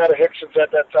got kicked out of Hickson's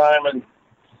at that time, and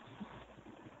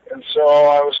so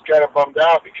I was kind of bummed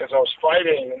out because I was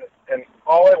fighting, and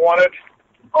all I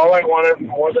wanted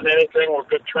more than anything were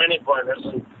good training partners,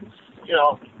 and you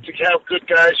know, to have good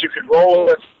guys you could roll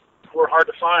with were hard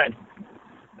to find.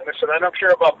 And I said, I don't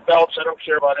care about belts, I don't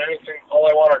care about anything. All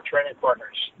I want are training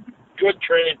partners, good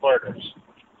training partners.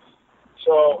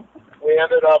 So we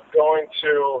ended up going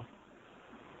to.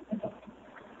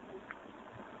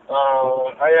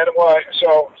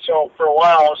 So for a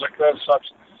while I was like, that sucks.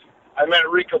 I met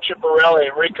Rico Chiparelli,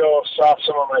 and Rico saw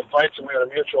some of my fights, and we had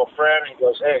a mutual friend. He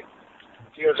goes, hey,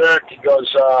 he goes, Erik, he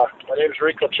goes, my name's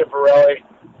Rico Chiparelli.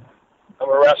 I'm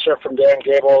a wrestler from Dan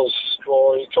Gable's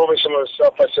school. He told me some of his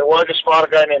stuff. I said, well, I just fought a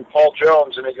guy named Paul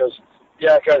Jones, and he goes,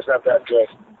 yeah, that guy's not that good.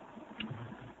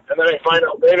 And then I find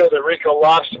out later that Rico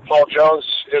lost to Paul Jones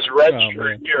his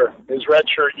redshirt year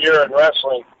in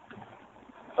wrestling.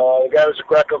 The guy was a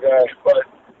Greco guy, but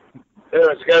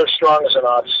anyways, the guy was strong as an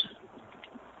ox.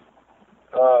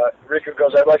 Rico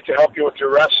goes, I'd like to help you with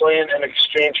your wrestling in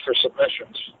exchange for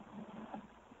submissions.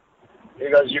 He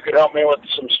goes, you could help me with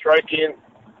some striking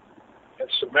and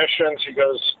submissions. He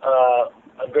goes,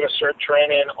 I'm going to start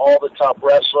training all the top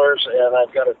wrestlers, and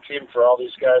I've got a team for all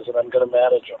these guys, and I'm going to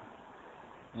manage them.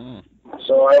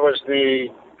 So I was the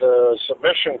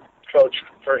submission coach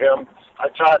for him. I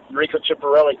taught Rico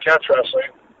Chiparelli catch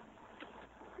wrestling,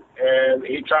 and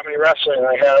he taught me wrestling.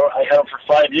 I had him for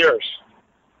 5 years.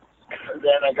 And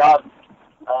then I got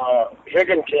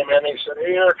Higgin came in. He said,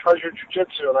 "Hey, Erik, how's your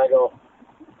jiu-jitsu?" And I go,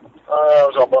 I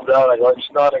was all bummed out. I go, "It's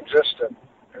non-existent."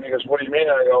 And he goes, "What do you mean?"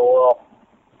 And I go, "Well,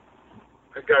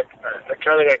 I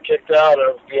kind of got kicked out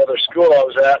of the other school I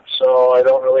was at, so I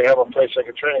don't really have a place I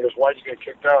can train." He goes, "Why'd you get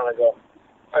kicked out?" And I go,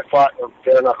 "I fought in a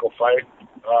bare-knuckle fight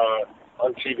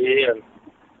on TV, and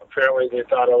apparently they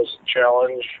thought I was a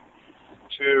challenge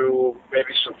to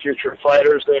maybe some future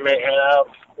fighters they may have,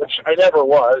 which I never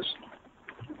was,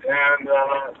 and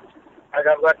I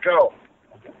got let go."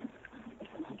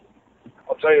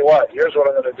 I'll tell you what, here's what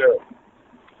I'm going to do.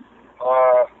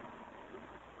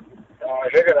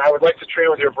 Higgin, I would like to train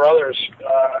with your brothers.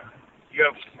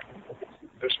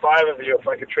 There's 5 of you. If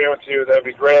I could train with you, that'd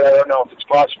be great. I don't know if it's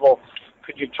possible.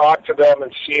 Could you talk to them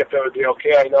and see if that would be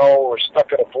okay? I know we're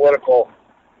stuck in a political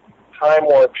time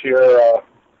warp here,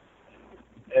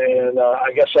 and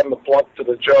I guess I'm the blunt to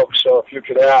the joke, so if you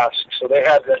could ask. So he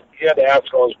had to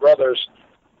ask all his brothers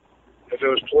if it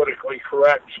was politically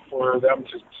correct for them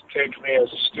to take me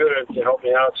as a student to help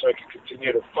me out so I could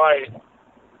continue to fight.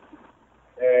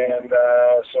 And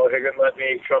so Higgin let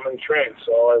me come and train.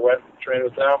 So I went and trained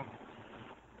with them.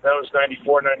 That was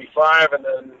 94, 95, and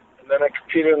then I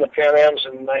competed in the Pan Ams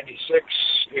in 96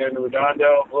 in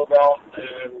Redondo, blue belt,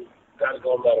 and got a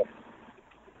gold medal.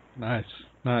 Nice.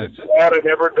 After that, I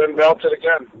never been belted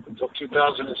again until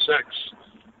 2006.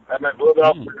 I'm at blue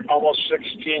belt for almost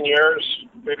 16 years,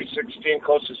 maybe 16,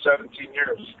 close to 17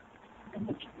 years.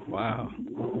 Wow.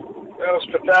 That was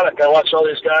pathetic. I watched all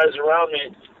these guys around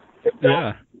me get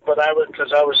down, but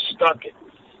because I was stuck,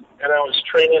 and I was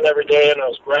training every day, and I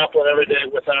was grappling every day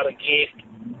without a gi,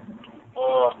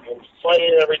 and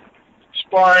fighting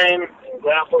sparring and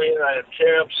grappling. I had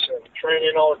camps and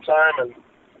training all the time, and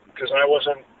because I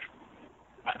wasn't,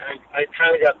 I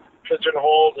kind of got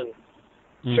pigeonholed and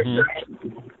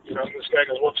this guy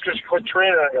goes, "Well, it's because you quit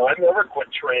training." I go, "I never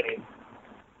quit training.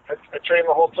 I trained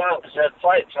the whole time because I had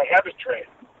fights. I had to train."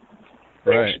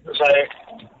 Right. Because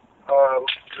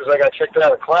I got kicked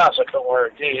out of class, I couldn't wear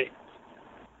a gi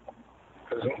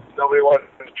because nobody wanted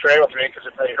to train with me. Because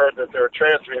if they heard that they were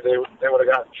training with me, they would have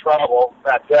gotten in trouble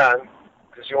back then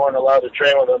because you weren't allowed to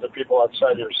train with other people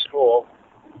outside your school.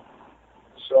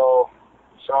 So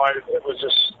I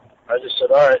just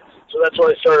said, all right. So that's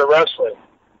when I started wrestling.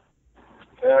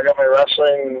 And I got my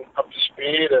wrestling up to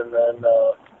speed, and then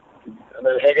And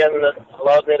then Higgin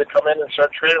allowed me to come in and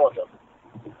start training with him.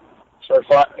 So I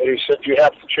thought, he said, you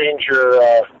have to change your,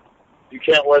 you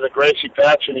can't wear the Gracie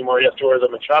patch anymore. You have to wear the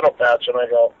Machado patch. And I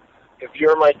go, if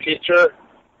you're my teacher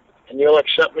and you'll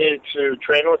accept me to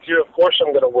train with you, of course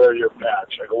I'm going to wear your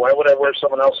patch. I go, why would I wear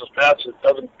someone else's patch that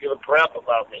doesn't give a crap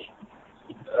about me?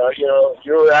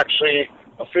 You're actually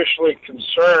officially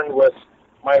concerned with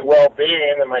my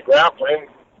well-being and my grappling,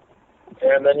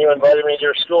 and then you invited me to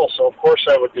your school, so of course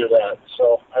I would do that.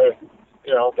 So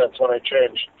that's when I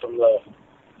changed from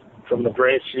the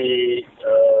Gracie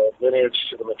lineage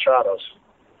to the Machados.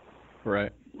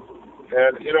 Right.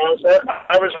 And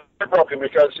I was heartbroken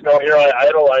because here I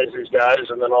idolize these guys,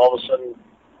 and then all of a sudden,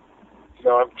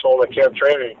 I'm told I can't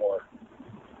train anymore.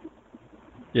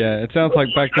 Yeah, it sounds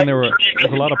like back then there was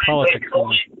a lot of politics going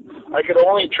on. I could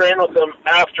only train with them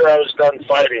after I was done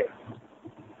fighting.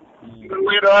 And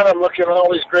later on, I'm looking at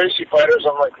all these Gracie fighters.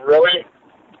 I'm like, really?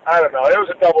 I don't know. It was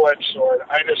a double-edged sword.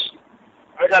 I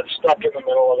got stuck in the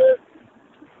middle of it.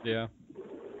 Yeah.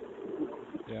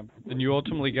 Yeah. And you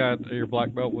ultimately got your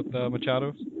black belt with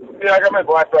Machados? Yeah, I got my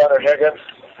black belt at Higgin.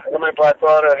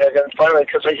 Finally,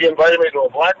 because he invited me to a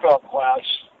black belt class.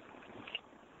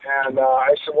 And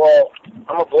I said, well,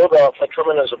 I'm a blue belt. If I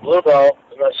come in as a blue belt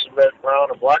and I submit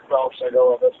brown and black belts, I go,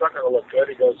 well, that's not going to look good.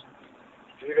 He goes,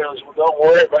 well, don't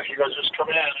worry about it. He goes, just come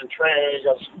in and train. He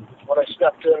goes, when I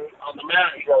stepped in on the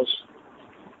mat, he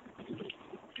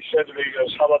said to me,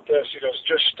 how about this? He goes,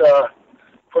 just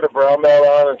put a brown belt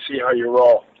on and see how you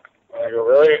roll. And I go,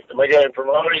 really? Am I getting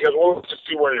promoted? He goes, well, let's just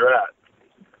see where you're at.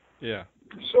 Yeah.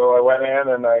 So I went in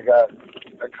and I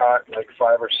caught like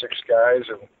 5 or 6 guys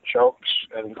and chokes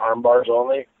and arm bars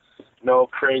only. No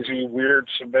crazy weird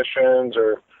submissions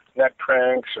or neck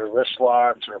cranks or wrist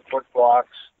locks or foot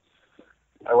blocks.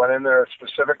 I went in there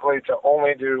specifically to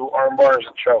only do arm bars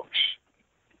and chokes.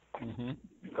 Mm-hmm.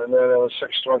 And then it was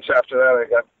 6 months after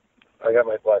that I got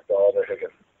my black belt under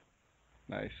Higgin.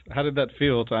 Nice. How did that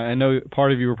feel? I know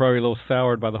part of you were probably a little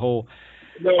soured by the whole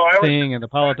thing and the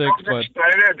politics, I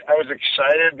was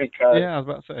excited because... Yeah, I was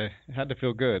about to say, it had to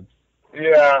feel good.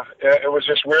 Yeah, it was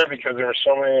just weird because there were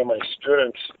so many of my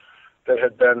students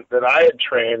that I had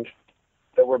trained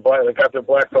that were black, that got their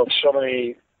black belts so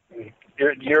many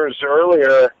years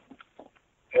earlier,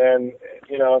 and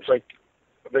it's like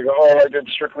they go, oh, I did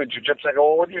strictly jiu-jitsu. I go,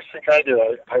 well, what do you think I did?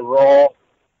 I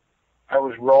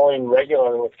was rolling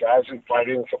regularly with guys and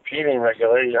fighting and competing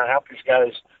regularly. Half these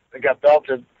guys that got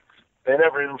belted, they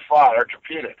never even fought or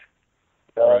competed.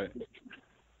 Right.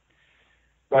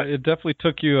 But it definitely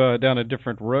took you down a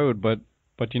different road, but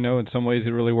in some ways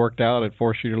it really worked out. It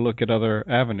forced you to look at other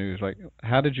avenues. Like,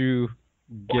 how did you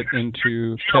get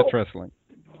into catch wrestling?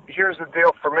 Here's the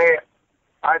deal for me.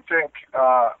 I think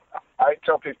I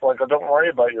tell people, I go, don't worry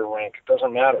about your rank. It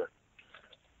doesn't matter.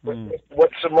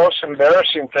 What's the most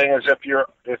embarrassing thing is if you're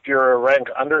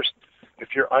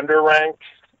underranked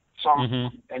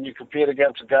and you compete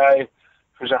against a guy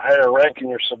who's a higher rank and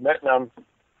you're submitting them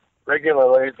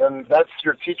regularly, then that's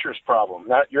your teacher's problem,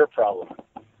 not your problem.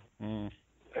 And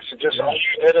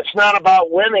it's not about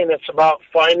winning. It's about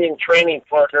finding training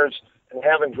partners and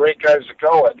having great guys to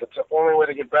go with. It's the only way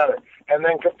to get better. And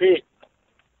then compete.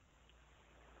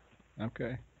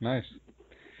 Okay, nice.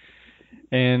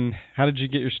 And how did you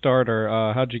get your start, or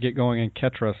how did you get going in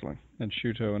catch wrestling and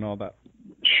Shuto and all that?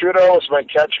 Shuto was my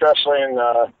catch wrestling.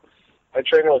 I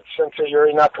trained with Sensei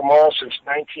Yuri Nakamura since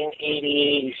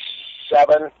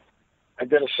 1987. I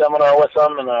did a seminar with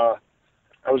him, and I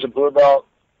was a blue belt.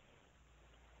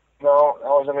 No, I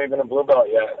wasn't even a blue belt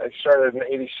yet. I started in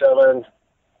 87,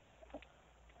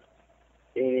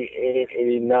 88,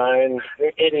 89,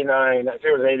 89. I think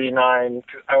it was 89.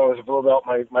 I was a blue belt.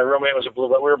 My roommate was a blue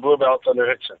belt. We were blue belts under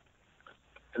Hickson.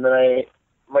 And then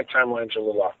my timeline's a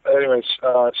little off. But anyways,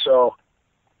 so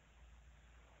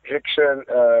Hickson,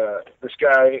 this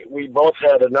guy, we both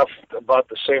had enough about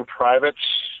the same privates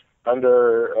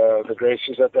under the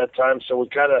Gracies at that time, so we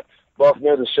kind of both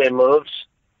knew the same moves.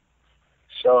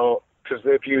 So, because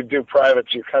if you do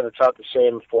privates, you're kind of taught the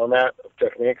same format of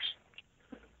techniques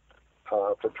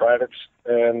for privates.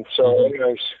 And so,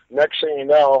 anyways, next thing you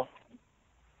know,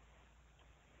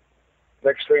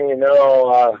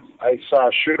 I saw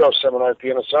a Shudo seminar at the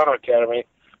Inosanto Academy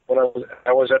when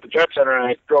I was at the Jet Center,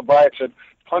 and I drove by and said,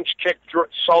 punch, kick,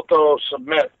 salto,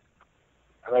 submit.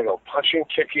 And I go, punching,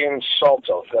 kicking,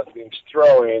 salto. That means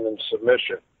throwing and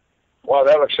submission. Wow,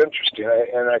 that looks interesting.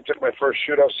 And I took my first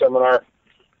Shudo seminar.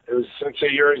 It was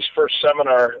Sensei Yuri's first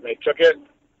seminar, and I took it,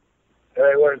 and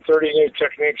I learned 38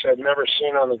 techniques I'd never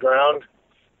seen on the ground.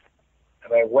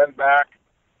 And I went back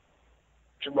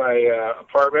to my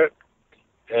apartment,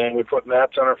 and we put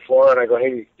mats on our floor, and I go,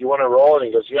 hey, you want to roll? And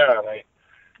he goes, yeah. And I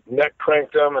neck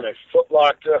cranked him, and I foot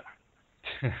locked him.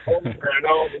 Over and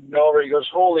over and over. He goes,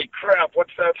 holy crap,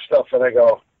 what's that stuff? And I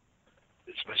go,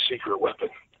 it's my secret weapon.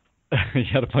 You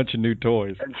had a bunch of new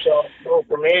toys. And so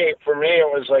for me, it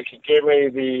was like it gave me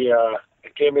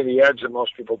the edge that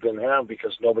most people didn't have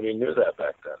because nobody knew that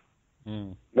back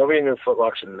then. Nobody knew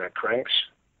footlocks and neck cranks.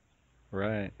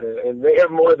 Right. And they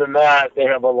have more than that. They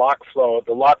have a lock flow.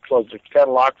 The lock flows, there's 10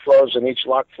 lock flows, and each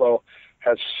lock flow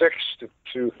has 6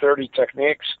 to 30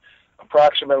 techniques.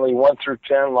 Approximately 1 through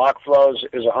 10 lock flows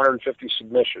is 150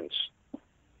 submissions.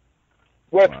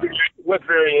 With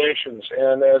variations.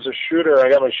 And as a shooter, I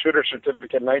got my shooter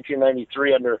certificate in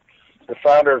 1993 under the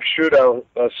founder of Shudo,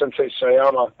 Sensei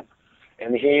Sayama.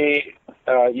 And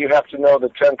you have to know the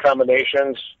 10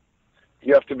 combinations.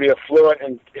 You have to be fluent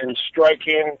in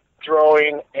striking,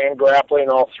 throwing, and grappling,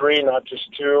 all 3, not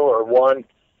just 2 or 1.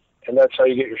 And that's how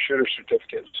you get your shooter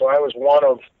certificate. So I was one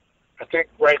of, I think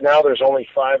right now there's only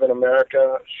 5 in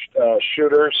America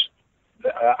shooters.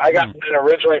 I got it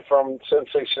originally from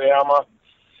Sensei Sayama.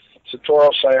 Satoru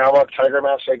Sayama, Tiger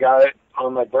Mask. I got it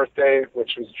on my birthday,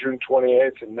 which was June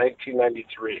 28th in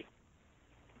 1993.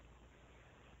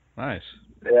 Nice.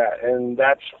 Yeah, and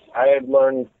I had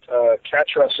learned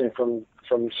catch wrestling from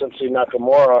Sensei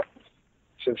Nakamura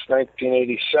since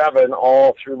 1987,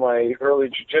 all through my early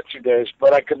jiu-jitsu days,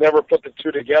 but I could never put the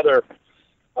two together.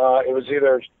 It was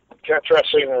either catch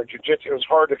wrestling or jiu-jitsu. It was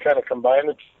hard to kind of combine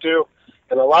the two,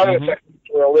 and a lot of the techniques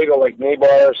were illegal, like knee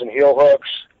bars and heel hooks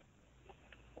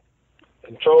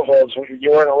and toe holds.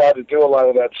 You weren't allowed to do a lot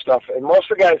of that stuff, and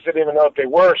most of the guys didn't even know what they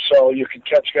were, so you could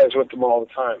catch guys with them all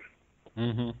the time.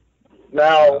 Mm-hmm.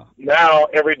 Now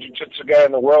every jiu-jitsu guy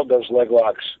in the world does leg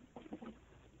locks.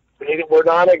 They were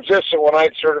non-existent when I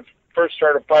first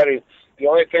started fighting. The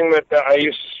only thing that I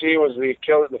used to see was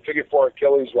the figure 4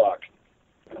 Achilles lock.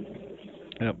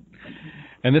 Yep.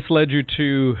 And this led you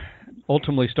to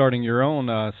ultimately starting your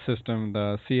own system,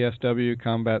 the CSW,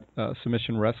 Combat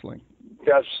Submission Wrestling.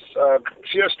 Yes,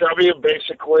 CSW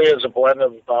basically is a blend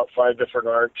of about 5 different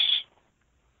arts.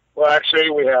 Well, actually,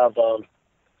 we have,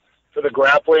 for the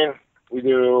grappling, we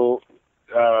do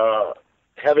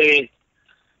heavy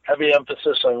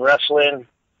emphasis on wrestling,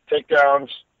 takedowns,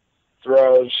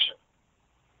 throws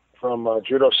from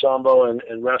judo, sambo,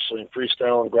 and wrestling,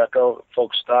 freestyle and Greco,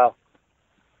 folk style.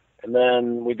 And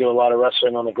then we do a lot of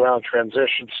wrestling on the ground,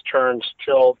 transitions, turns,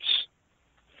 tilts.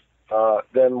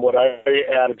 Then what I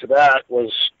added to that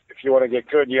was, if you want to get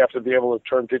good, you have to be able to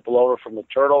turn people over from the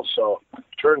turtle. So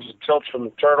turns and tilts from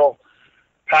the turtle,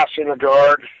 passing the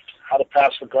guard, how to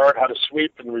pass the guard, how to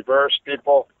sweep and reverse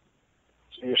people.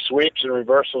 So your sweeps and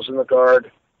reversals in the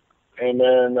guard. And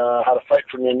then how to fight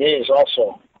from your knees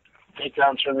also.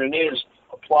 Takedowns from your knees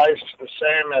applies to the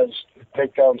same as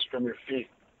takedowns from your feet.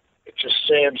 It just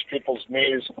saves people's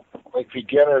knees, like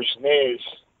beginners' knees.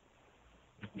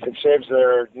 It saves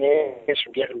their knees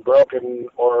from getting broken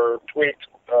or tweaked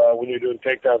when you're doing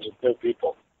takedowns with new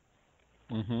people.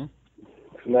 Mm-hmm.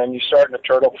 And then you start in a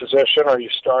turtle position, or you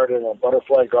start in a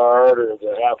butterfly guard, or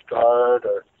the half guard,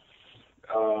 or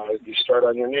you start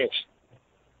on your knees.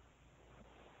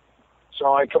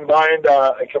 So I combined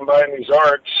these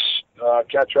arts,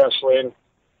 catch wrestling,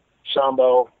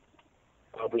 sambo,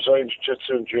 Brazilian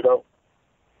jiu-jitsu and judo,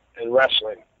 and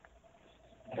wrestling.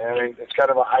 And it's kind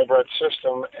of a hybrid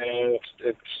system, and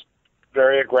it's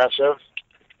very aggressive,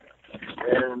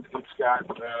 and it's got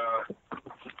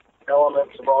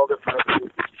elements of all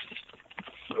different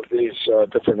of these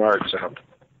different arts.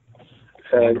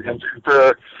 And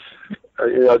for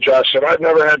Josh said, I've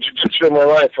never had jiu-jitsu in my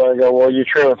life. I go, well, you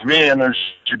train with me, and there's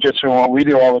jiu-jitsu in what we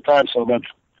do all the time, so that's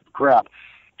crap.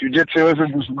 Jiu-jitsu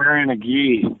isn't just wearing a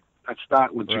gi. That's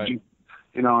not what jiu-jitsu,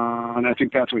 and I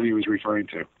think that's what he was referring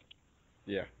to.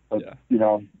 Yeah. But,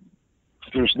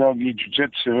 there's no gi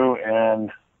jiu-jitsu,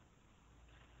 and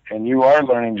you are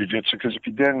learning jiu-jitsu, because if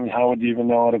you didn't, how would you even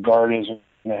know what a guard is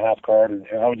and a half guard, and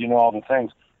how would you know all the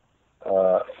things?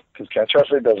 Because catch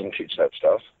wrestling doesn't teach that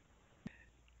stuff.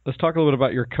 Let's talk a little bit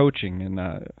about your coaching, and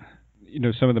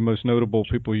some of the most notable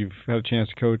people you've had a chance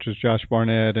to coach is Josh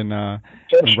Barnett and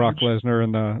Brock Lesnar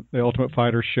and the Ultimate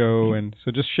Fighter show, and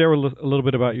so just share a little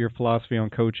bit about your philosophy on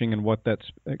coaching and what that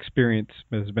experience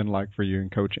has been like for you in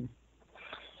coaching.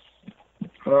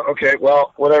 Okay,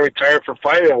 well, when I retired from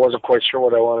fighting, I wasn't quite sure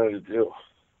what I wanted to do.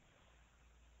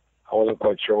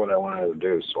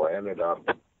 So I ended up.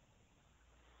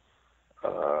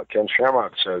 Ken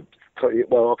Shamrock said,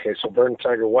 well, okay, so Burton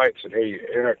Tiger White said, hey,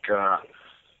 Erik,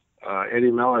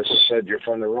 Eddie Miller said, you're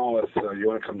fun to roll with. You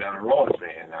want to come down and roll with me?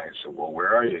 And I said, well,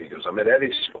 where are you? He goes, I'm at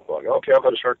Eddie's school. I go, okay, I'll go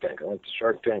to Shark Tank. I went to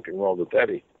Shark Tank and rolled with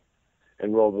Eddie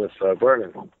and rolled with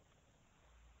Vernon.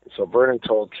 So Vernon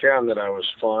told Ken that I was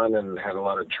fun and had a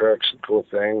lot of tricks and cool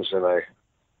things, and I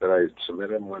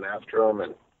submitted him, went after him,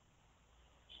 and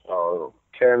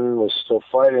Ken was still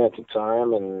fighting at the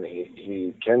time, and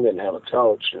Ken didn't have a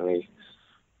coach, and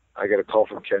I get a call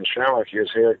from Ken Shamrock. He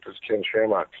goes, hey, Eric, this is Ken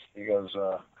Shamrock. He goes,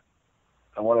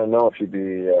 I want to know if you'd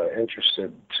be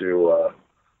interested to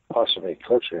possibly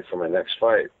coach me for my next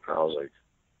fight. And I was like,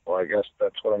 well, I guess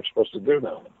that's what I'm supposed to do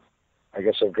now. I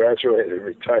guess I've graduated and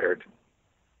retired.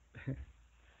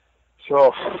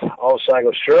 So all of a sudden I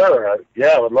go, sure,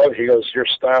 yeah, I would love it. He goes, your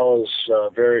style is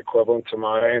very equivalent to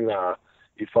mine.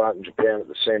 You fought in Japan at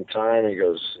the same time. He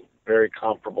goes, very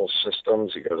comparable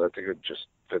systems. He goes, I think it just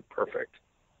fit perfect.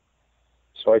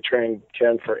 So I trained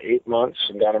Ken for 8 months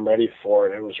and got him ready for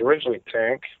it. It was originally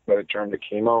tank, but it turned to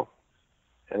chemo,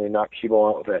 and he knocked chemo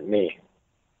out with that knee.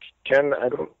 Ken, I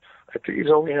think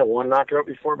he's only had one knockout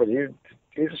before, but he's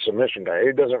a submission guy.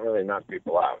 He doesn't really knock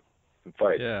people out in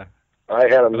fights. Yeah. I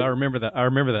had him. But I remember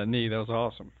that knee. That was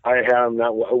awesome. I had him.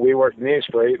 We worked knees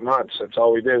for 8 months. That's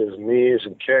all we did is knees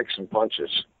and kicks and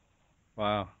punches.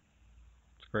 Wow,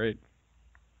 that's great.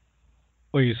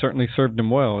 Well, you certainly served him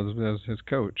well as his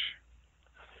coach.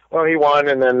 Well, he won,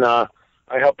 and then I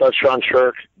helped out Sean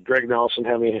Shirk. Greg Nelson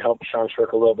had me help Sean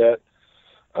Shirk a little bit.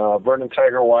 Vernon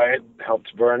Tiger White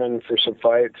helped Vernon for some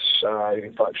fights. He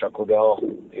fought Chuck Liddell.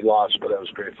 He lost, but that was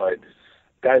a great fight.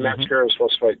 Guy Metzger was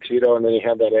supposed to fight Tito, and then he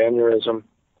had that aneurysm.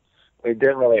 He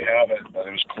didn't really have it, but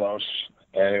it was close,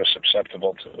 and he was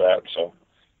susceptible to that. So,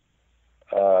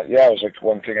 yeah, it was like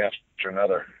one thing after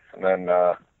another. And then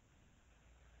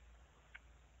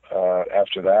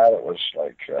after that, it was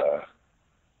like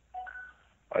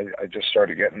I just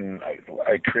started getting –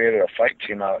 I created a fight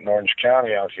team out in Orange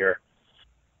County out here,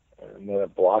 and then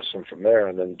it blossomed from there.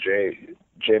 And then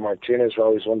Jay Martinez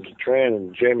always wanted to train,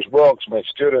 and James Wilkes, my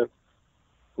student,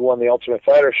 who won the Ultimate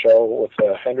Fighter show with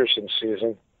Henderson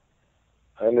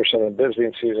and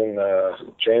Bisbee season,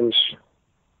 James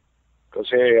goes,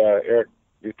 hey, Eric,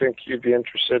 do you think you'd be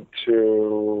interested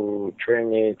to train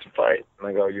me to fight? And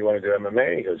I go, you want to do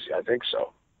MMA? He goes, yeah, I think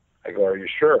so. I go, are you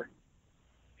sure?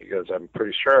 He goes, I'm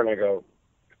pretty sure. And I go,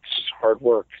 it's hard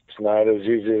work. It's not as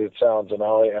easy as it sounds, and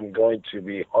I am going to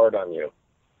be hard on you.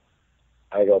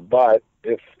 I go, but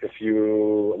if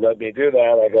you let me do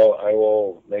that, I go, I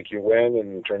will make you win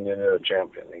and turn you into a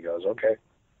champion. He goes, okay.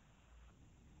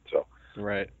 So,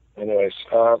 right. Anyways,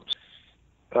 that's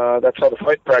how the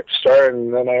fight practice started,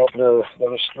 and then I opened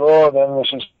another school, and then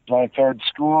this is my third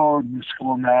school. New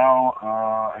school now.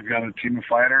 I've got a team of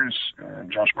fighters,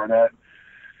 Josh Barnett,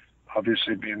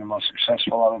 obviously being the most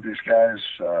successful out of these guys.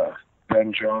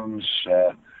 Ben Jones,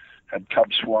 had Cub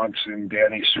Swanson,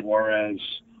 Danny Suarez,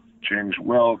 James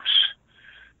Wilkes,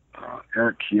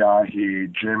 Eric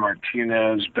Kiahi, Jay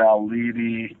Martinez, Val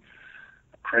Leedy,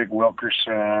 Craig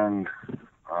Wilkerson.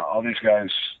 All these guys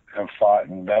have fought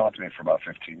and been with me for about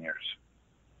 15 years.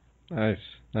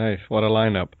 Nice. What a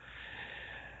lineup.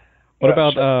 What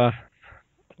about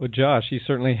with Josh? He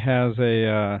certainly has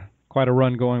quite a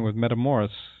run going with Metamoris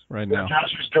right now.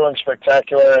 Josh is doing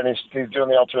spectacular, and he's doing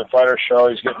the Ultimate Fighter show.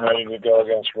 He's getting ready to go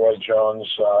against Roy Jones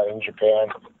in Japan.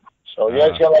 So yeah,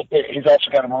 he's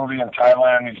also got a movie in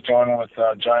Thailand he's doing with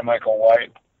John Michael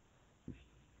White.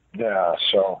 Yeah,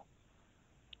 so.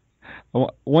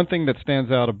 One thing that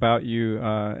stands out about you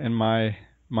in my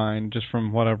mind, just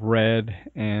from what I've read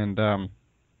and a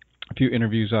few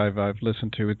interviews I've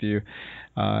listened to with you,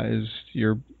 is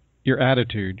your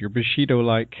attitude, your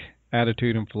Bushido-like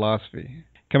attitude and philosophy.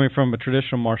 Coming from a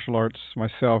traditional martial arts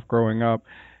myself, growing up,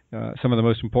 some of the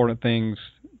most important things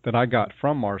that I got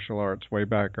from martial arts way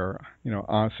back are,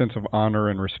 a sense of honor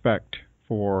and respect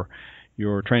for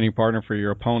your training partner, for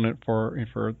your opponent,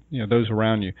 for those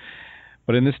around you.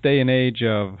 But in this day and age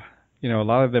of, a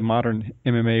lot of the modern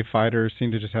MMA fighters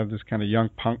seem to just have this kind of young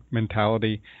punk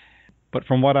mentality. But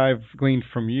from what I've gleaned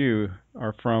from you,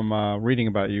 or from reading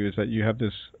about you, is that you have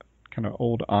this kind of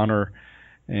old honor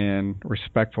and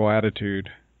respectful attitude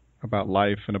about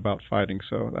life and about fighting.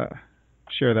 So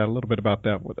share that a little bit about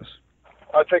that with us.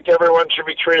 I think everyone should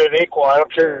be treated equal. I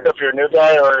don't care if you're a new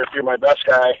guy or if you're my best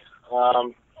guy.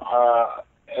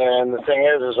 And the thing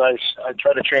is I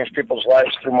try to change people's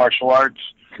lives through martial arts.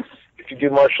 If you do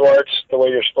martial arts the way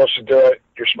you're supposed to do it,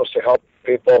 you're supposed to help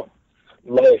people.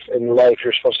 In life,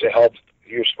 you're supposed to help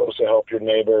your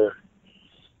neighbor.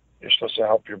 You're supposed to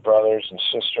help your brothers and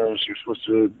sisters. You're supposed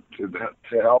to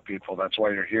help people. That's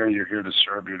why you're here. You're here to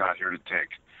serve. You're not here to take.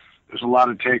 there's a lot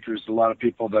of takers, a lot of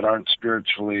people that aren't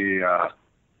spiritually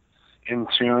in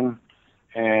tune,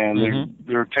 and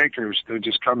they're takers. They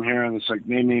just come here and it's like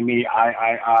me,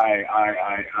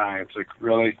 I. It's like,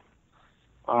 really?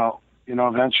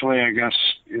 Eventually, I guess,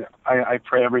 I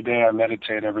pray every day. I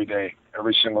meditate every day.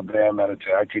 Every single day I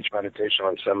meditate. I teach meditation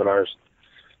on seminars.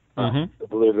 I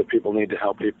believe that people need to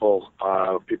help people.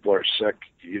 People are sick.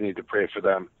 You need to pray for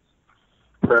them.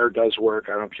 Prayer does work.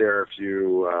 I don't care if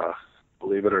you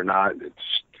believe it or not.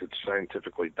 It's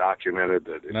scientifically documented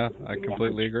that. No, I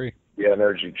completely agree. The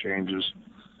energy changes,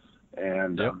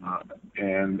 and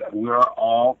we're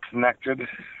all connected,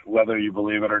 whether you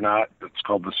believe it or not. It's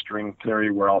called the string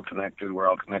theory. We're all connected. We're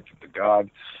all connected to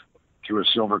God through a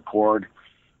silver cord.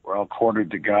 We're all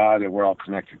corded to God, and we're all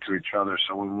connected to each other.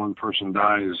 So when one person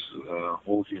dies,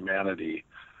 whole humanity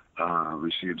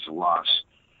receives a loss.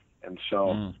 And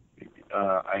so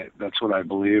that's what I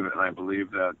believe, and I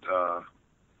believe that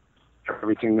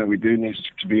everything that we do needs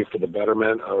to be for the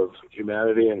betterment of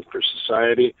humanity and for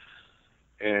society.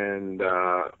 And,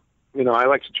 I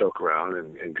like to joke around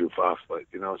and goof off, but,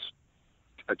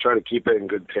 I try to keep it in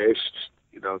good taste.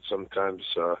 Sometimes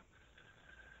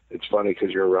it's funny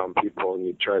because you're around people and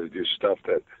you try to do stuff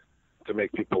to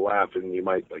make people laugh, and you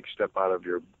might step out of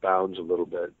your bounds a little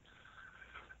bit.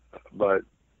 But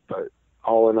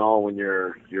all in all, when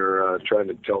you're trying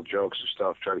to tell jokes and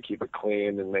stuff, try to keep it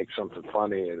clean and make something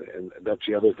funny. And that's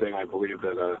the other thing I believe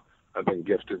that I've been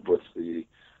gifted with, the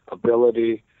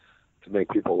ability to make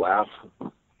people laugh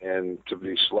and to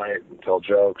be slight and tell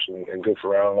jokes and goof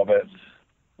around a little bit.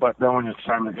 But then when it's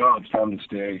time to go, it's time to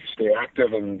stay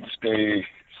active and stay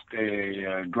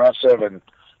aggressive and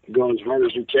go as hard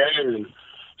as you can. And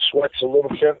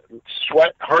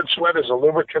hard sweat is a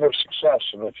lubricant of success.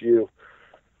 And if you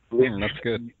that's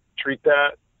good. Treat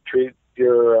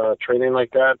your training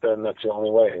like that, then that's the only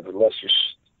way.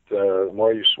 The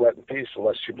more you sweat in peace, the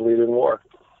less you bleed in war.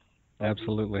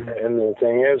 Absolutely. And the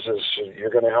thing is you're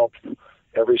going to help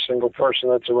every single person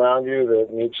that's around you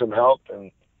that needs some help,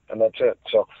 and that's it.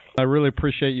 So I really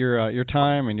appreciate your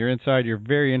time and your insight. You're a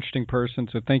very interesting person,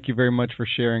 so thank you very much for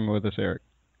sharing with us, Erik.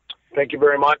 Thank you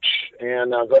very much,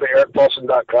 and go to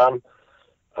erikpaulson.com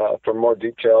for more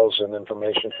details and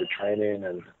information for training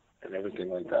and everything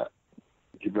like that.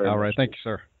 Thank you very much. All right, thank you,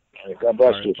 sir. All right, God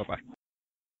bless you. Bye-bye.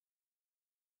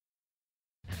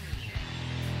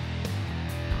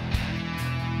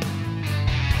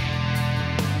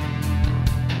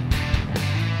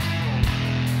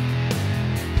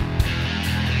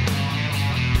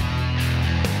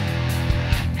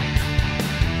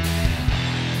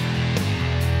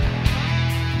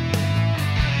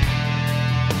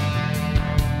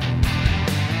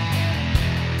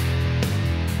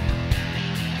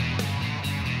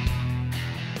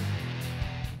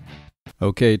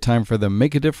 Okay, time for the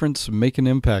Make a Difference, Make an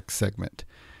Impact segment.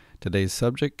 Today's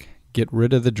subject, get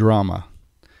rid of the drama.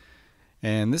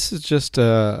 And this is just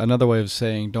another way of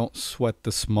saying don't sweat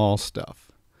the small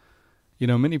stuff.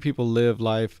 Many people live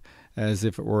life as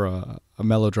if it were a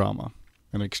melodrama,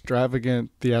 an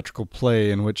extravagant theatrical play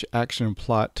in which action and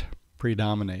plot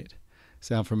predominate.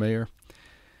 Sound familiar?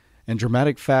 In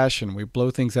dramatic fashion, we blow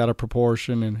things out of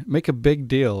proportion and make a big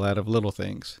deal out of little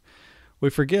things. We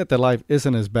forget that life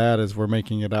isn't as bad as we're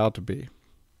making it out to be.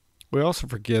 We also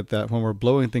forget that when we're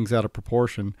blowing things out of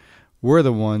proportion, we're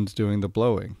the ones doing the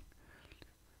blowing.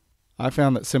 I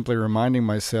found that simply reminding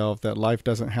myself that life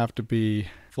doesn't have to be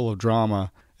full of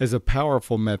drama is a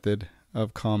powerful method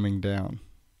of calming down.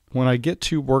 When I get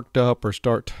too worked up or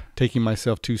start taking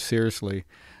myself too seriously,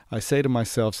 I say to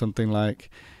myself something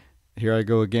like, here I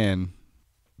go again,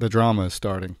 the drama is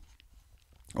starting,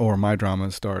 or my drama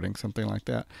is starting, something like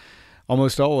that.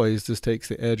 Almost always, this takes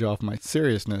the edge off my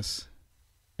seriousness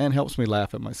and helps me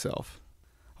laugh at myself.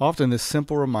 Often, this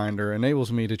simple reminder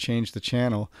enables me to change the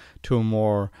channel to a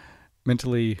more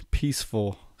mentally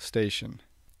peaceful station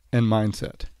and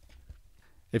mindset.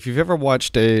 If you've ever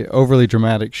watched a overly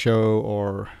dramatic show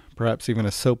or perhaps even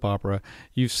a soap opera,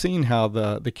 you've seen how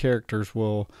the characters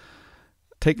will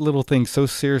take little things so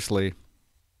seriously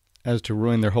as to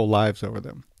ruin their whole lives over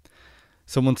them.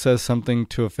 Someone says something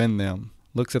to offend them,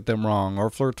 looks at them wrong, or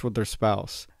flirts with their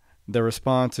spouse. Their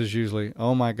response is usually,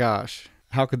 oh my gosh,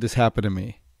 how could this happen to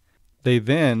me? They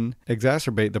then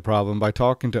exacerbate the problem by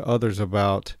talking to others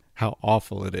about how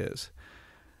awful it is.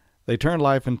 They turn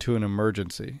life into an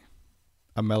emergency,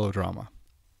 a melodrama,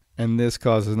 and this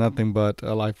causes nothing but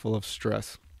a life full of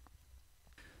stress.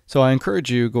 So I encourage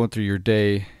you going through your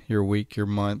day, your week, your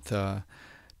month,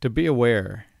 to be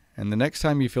aware. And the next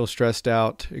time you feel stressed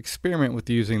out, experiment with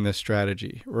using this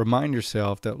strategy. Remind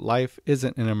yourself that life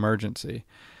isn't an emergency.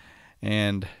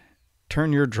 And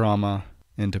turn your drama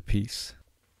into peace.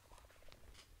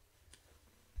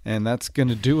 And that's going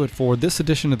to do it for this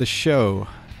edition of the show.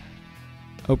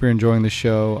 Hope you're enjoying the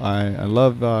show. I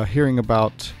love hearing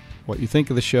about what you think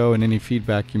of the show and any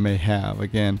feedback you may have.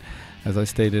 Again, as I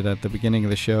stated at the beginning of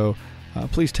the show,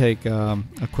 please take a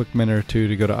quick minute or two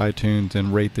to go to iTunes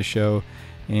and rate the show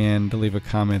and to leave a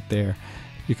comment there.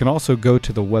 You can also go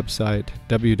to the website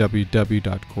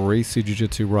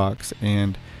www.GracieJujitsuRocks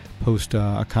and post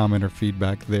a comment or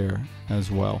feedback there as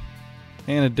well.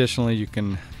 And additionally, you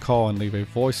can call and leave a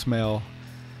voicemail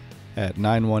at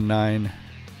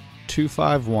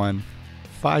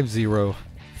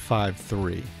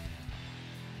 919-251-5053.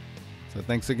 So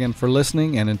thanks again for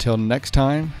listening, and until next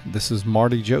time, this is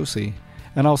Marty Josie,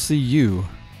 and I'll see you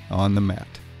on the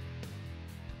mat.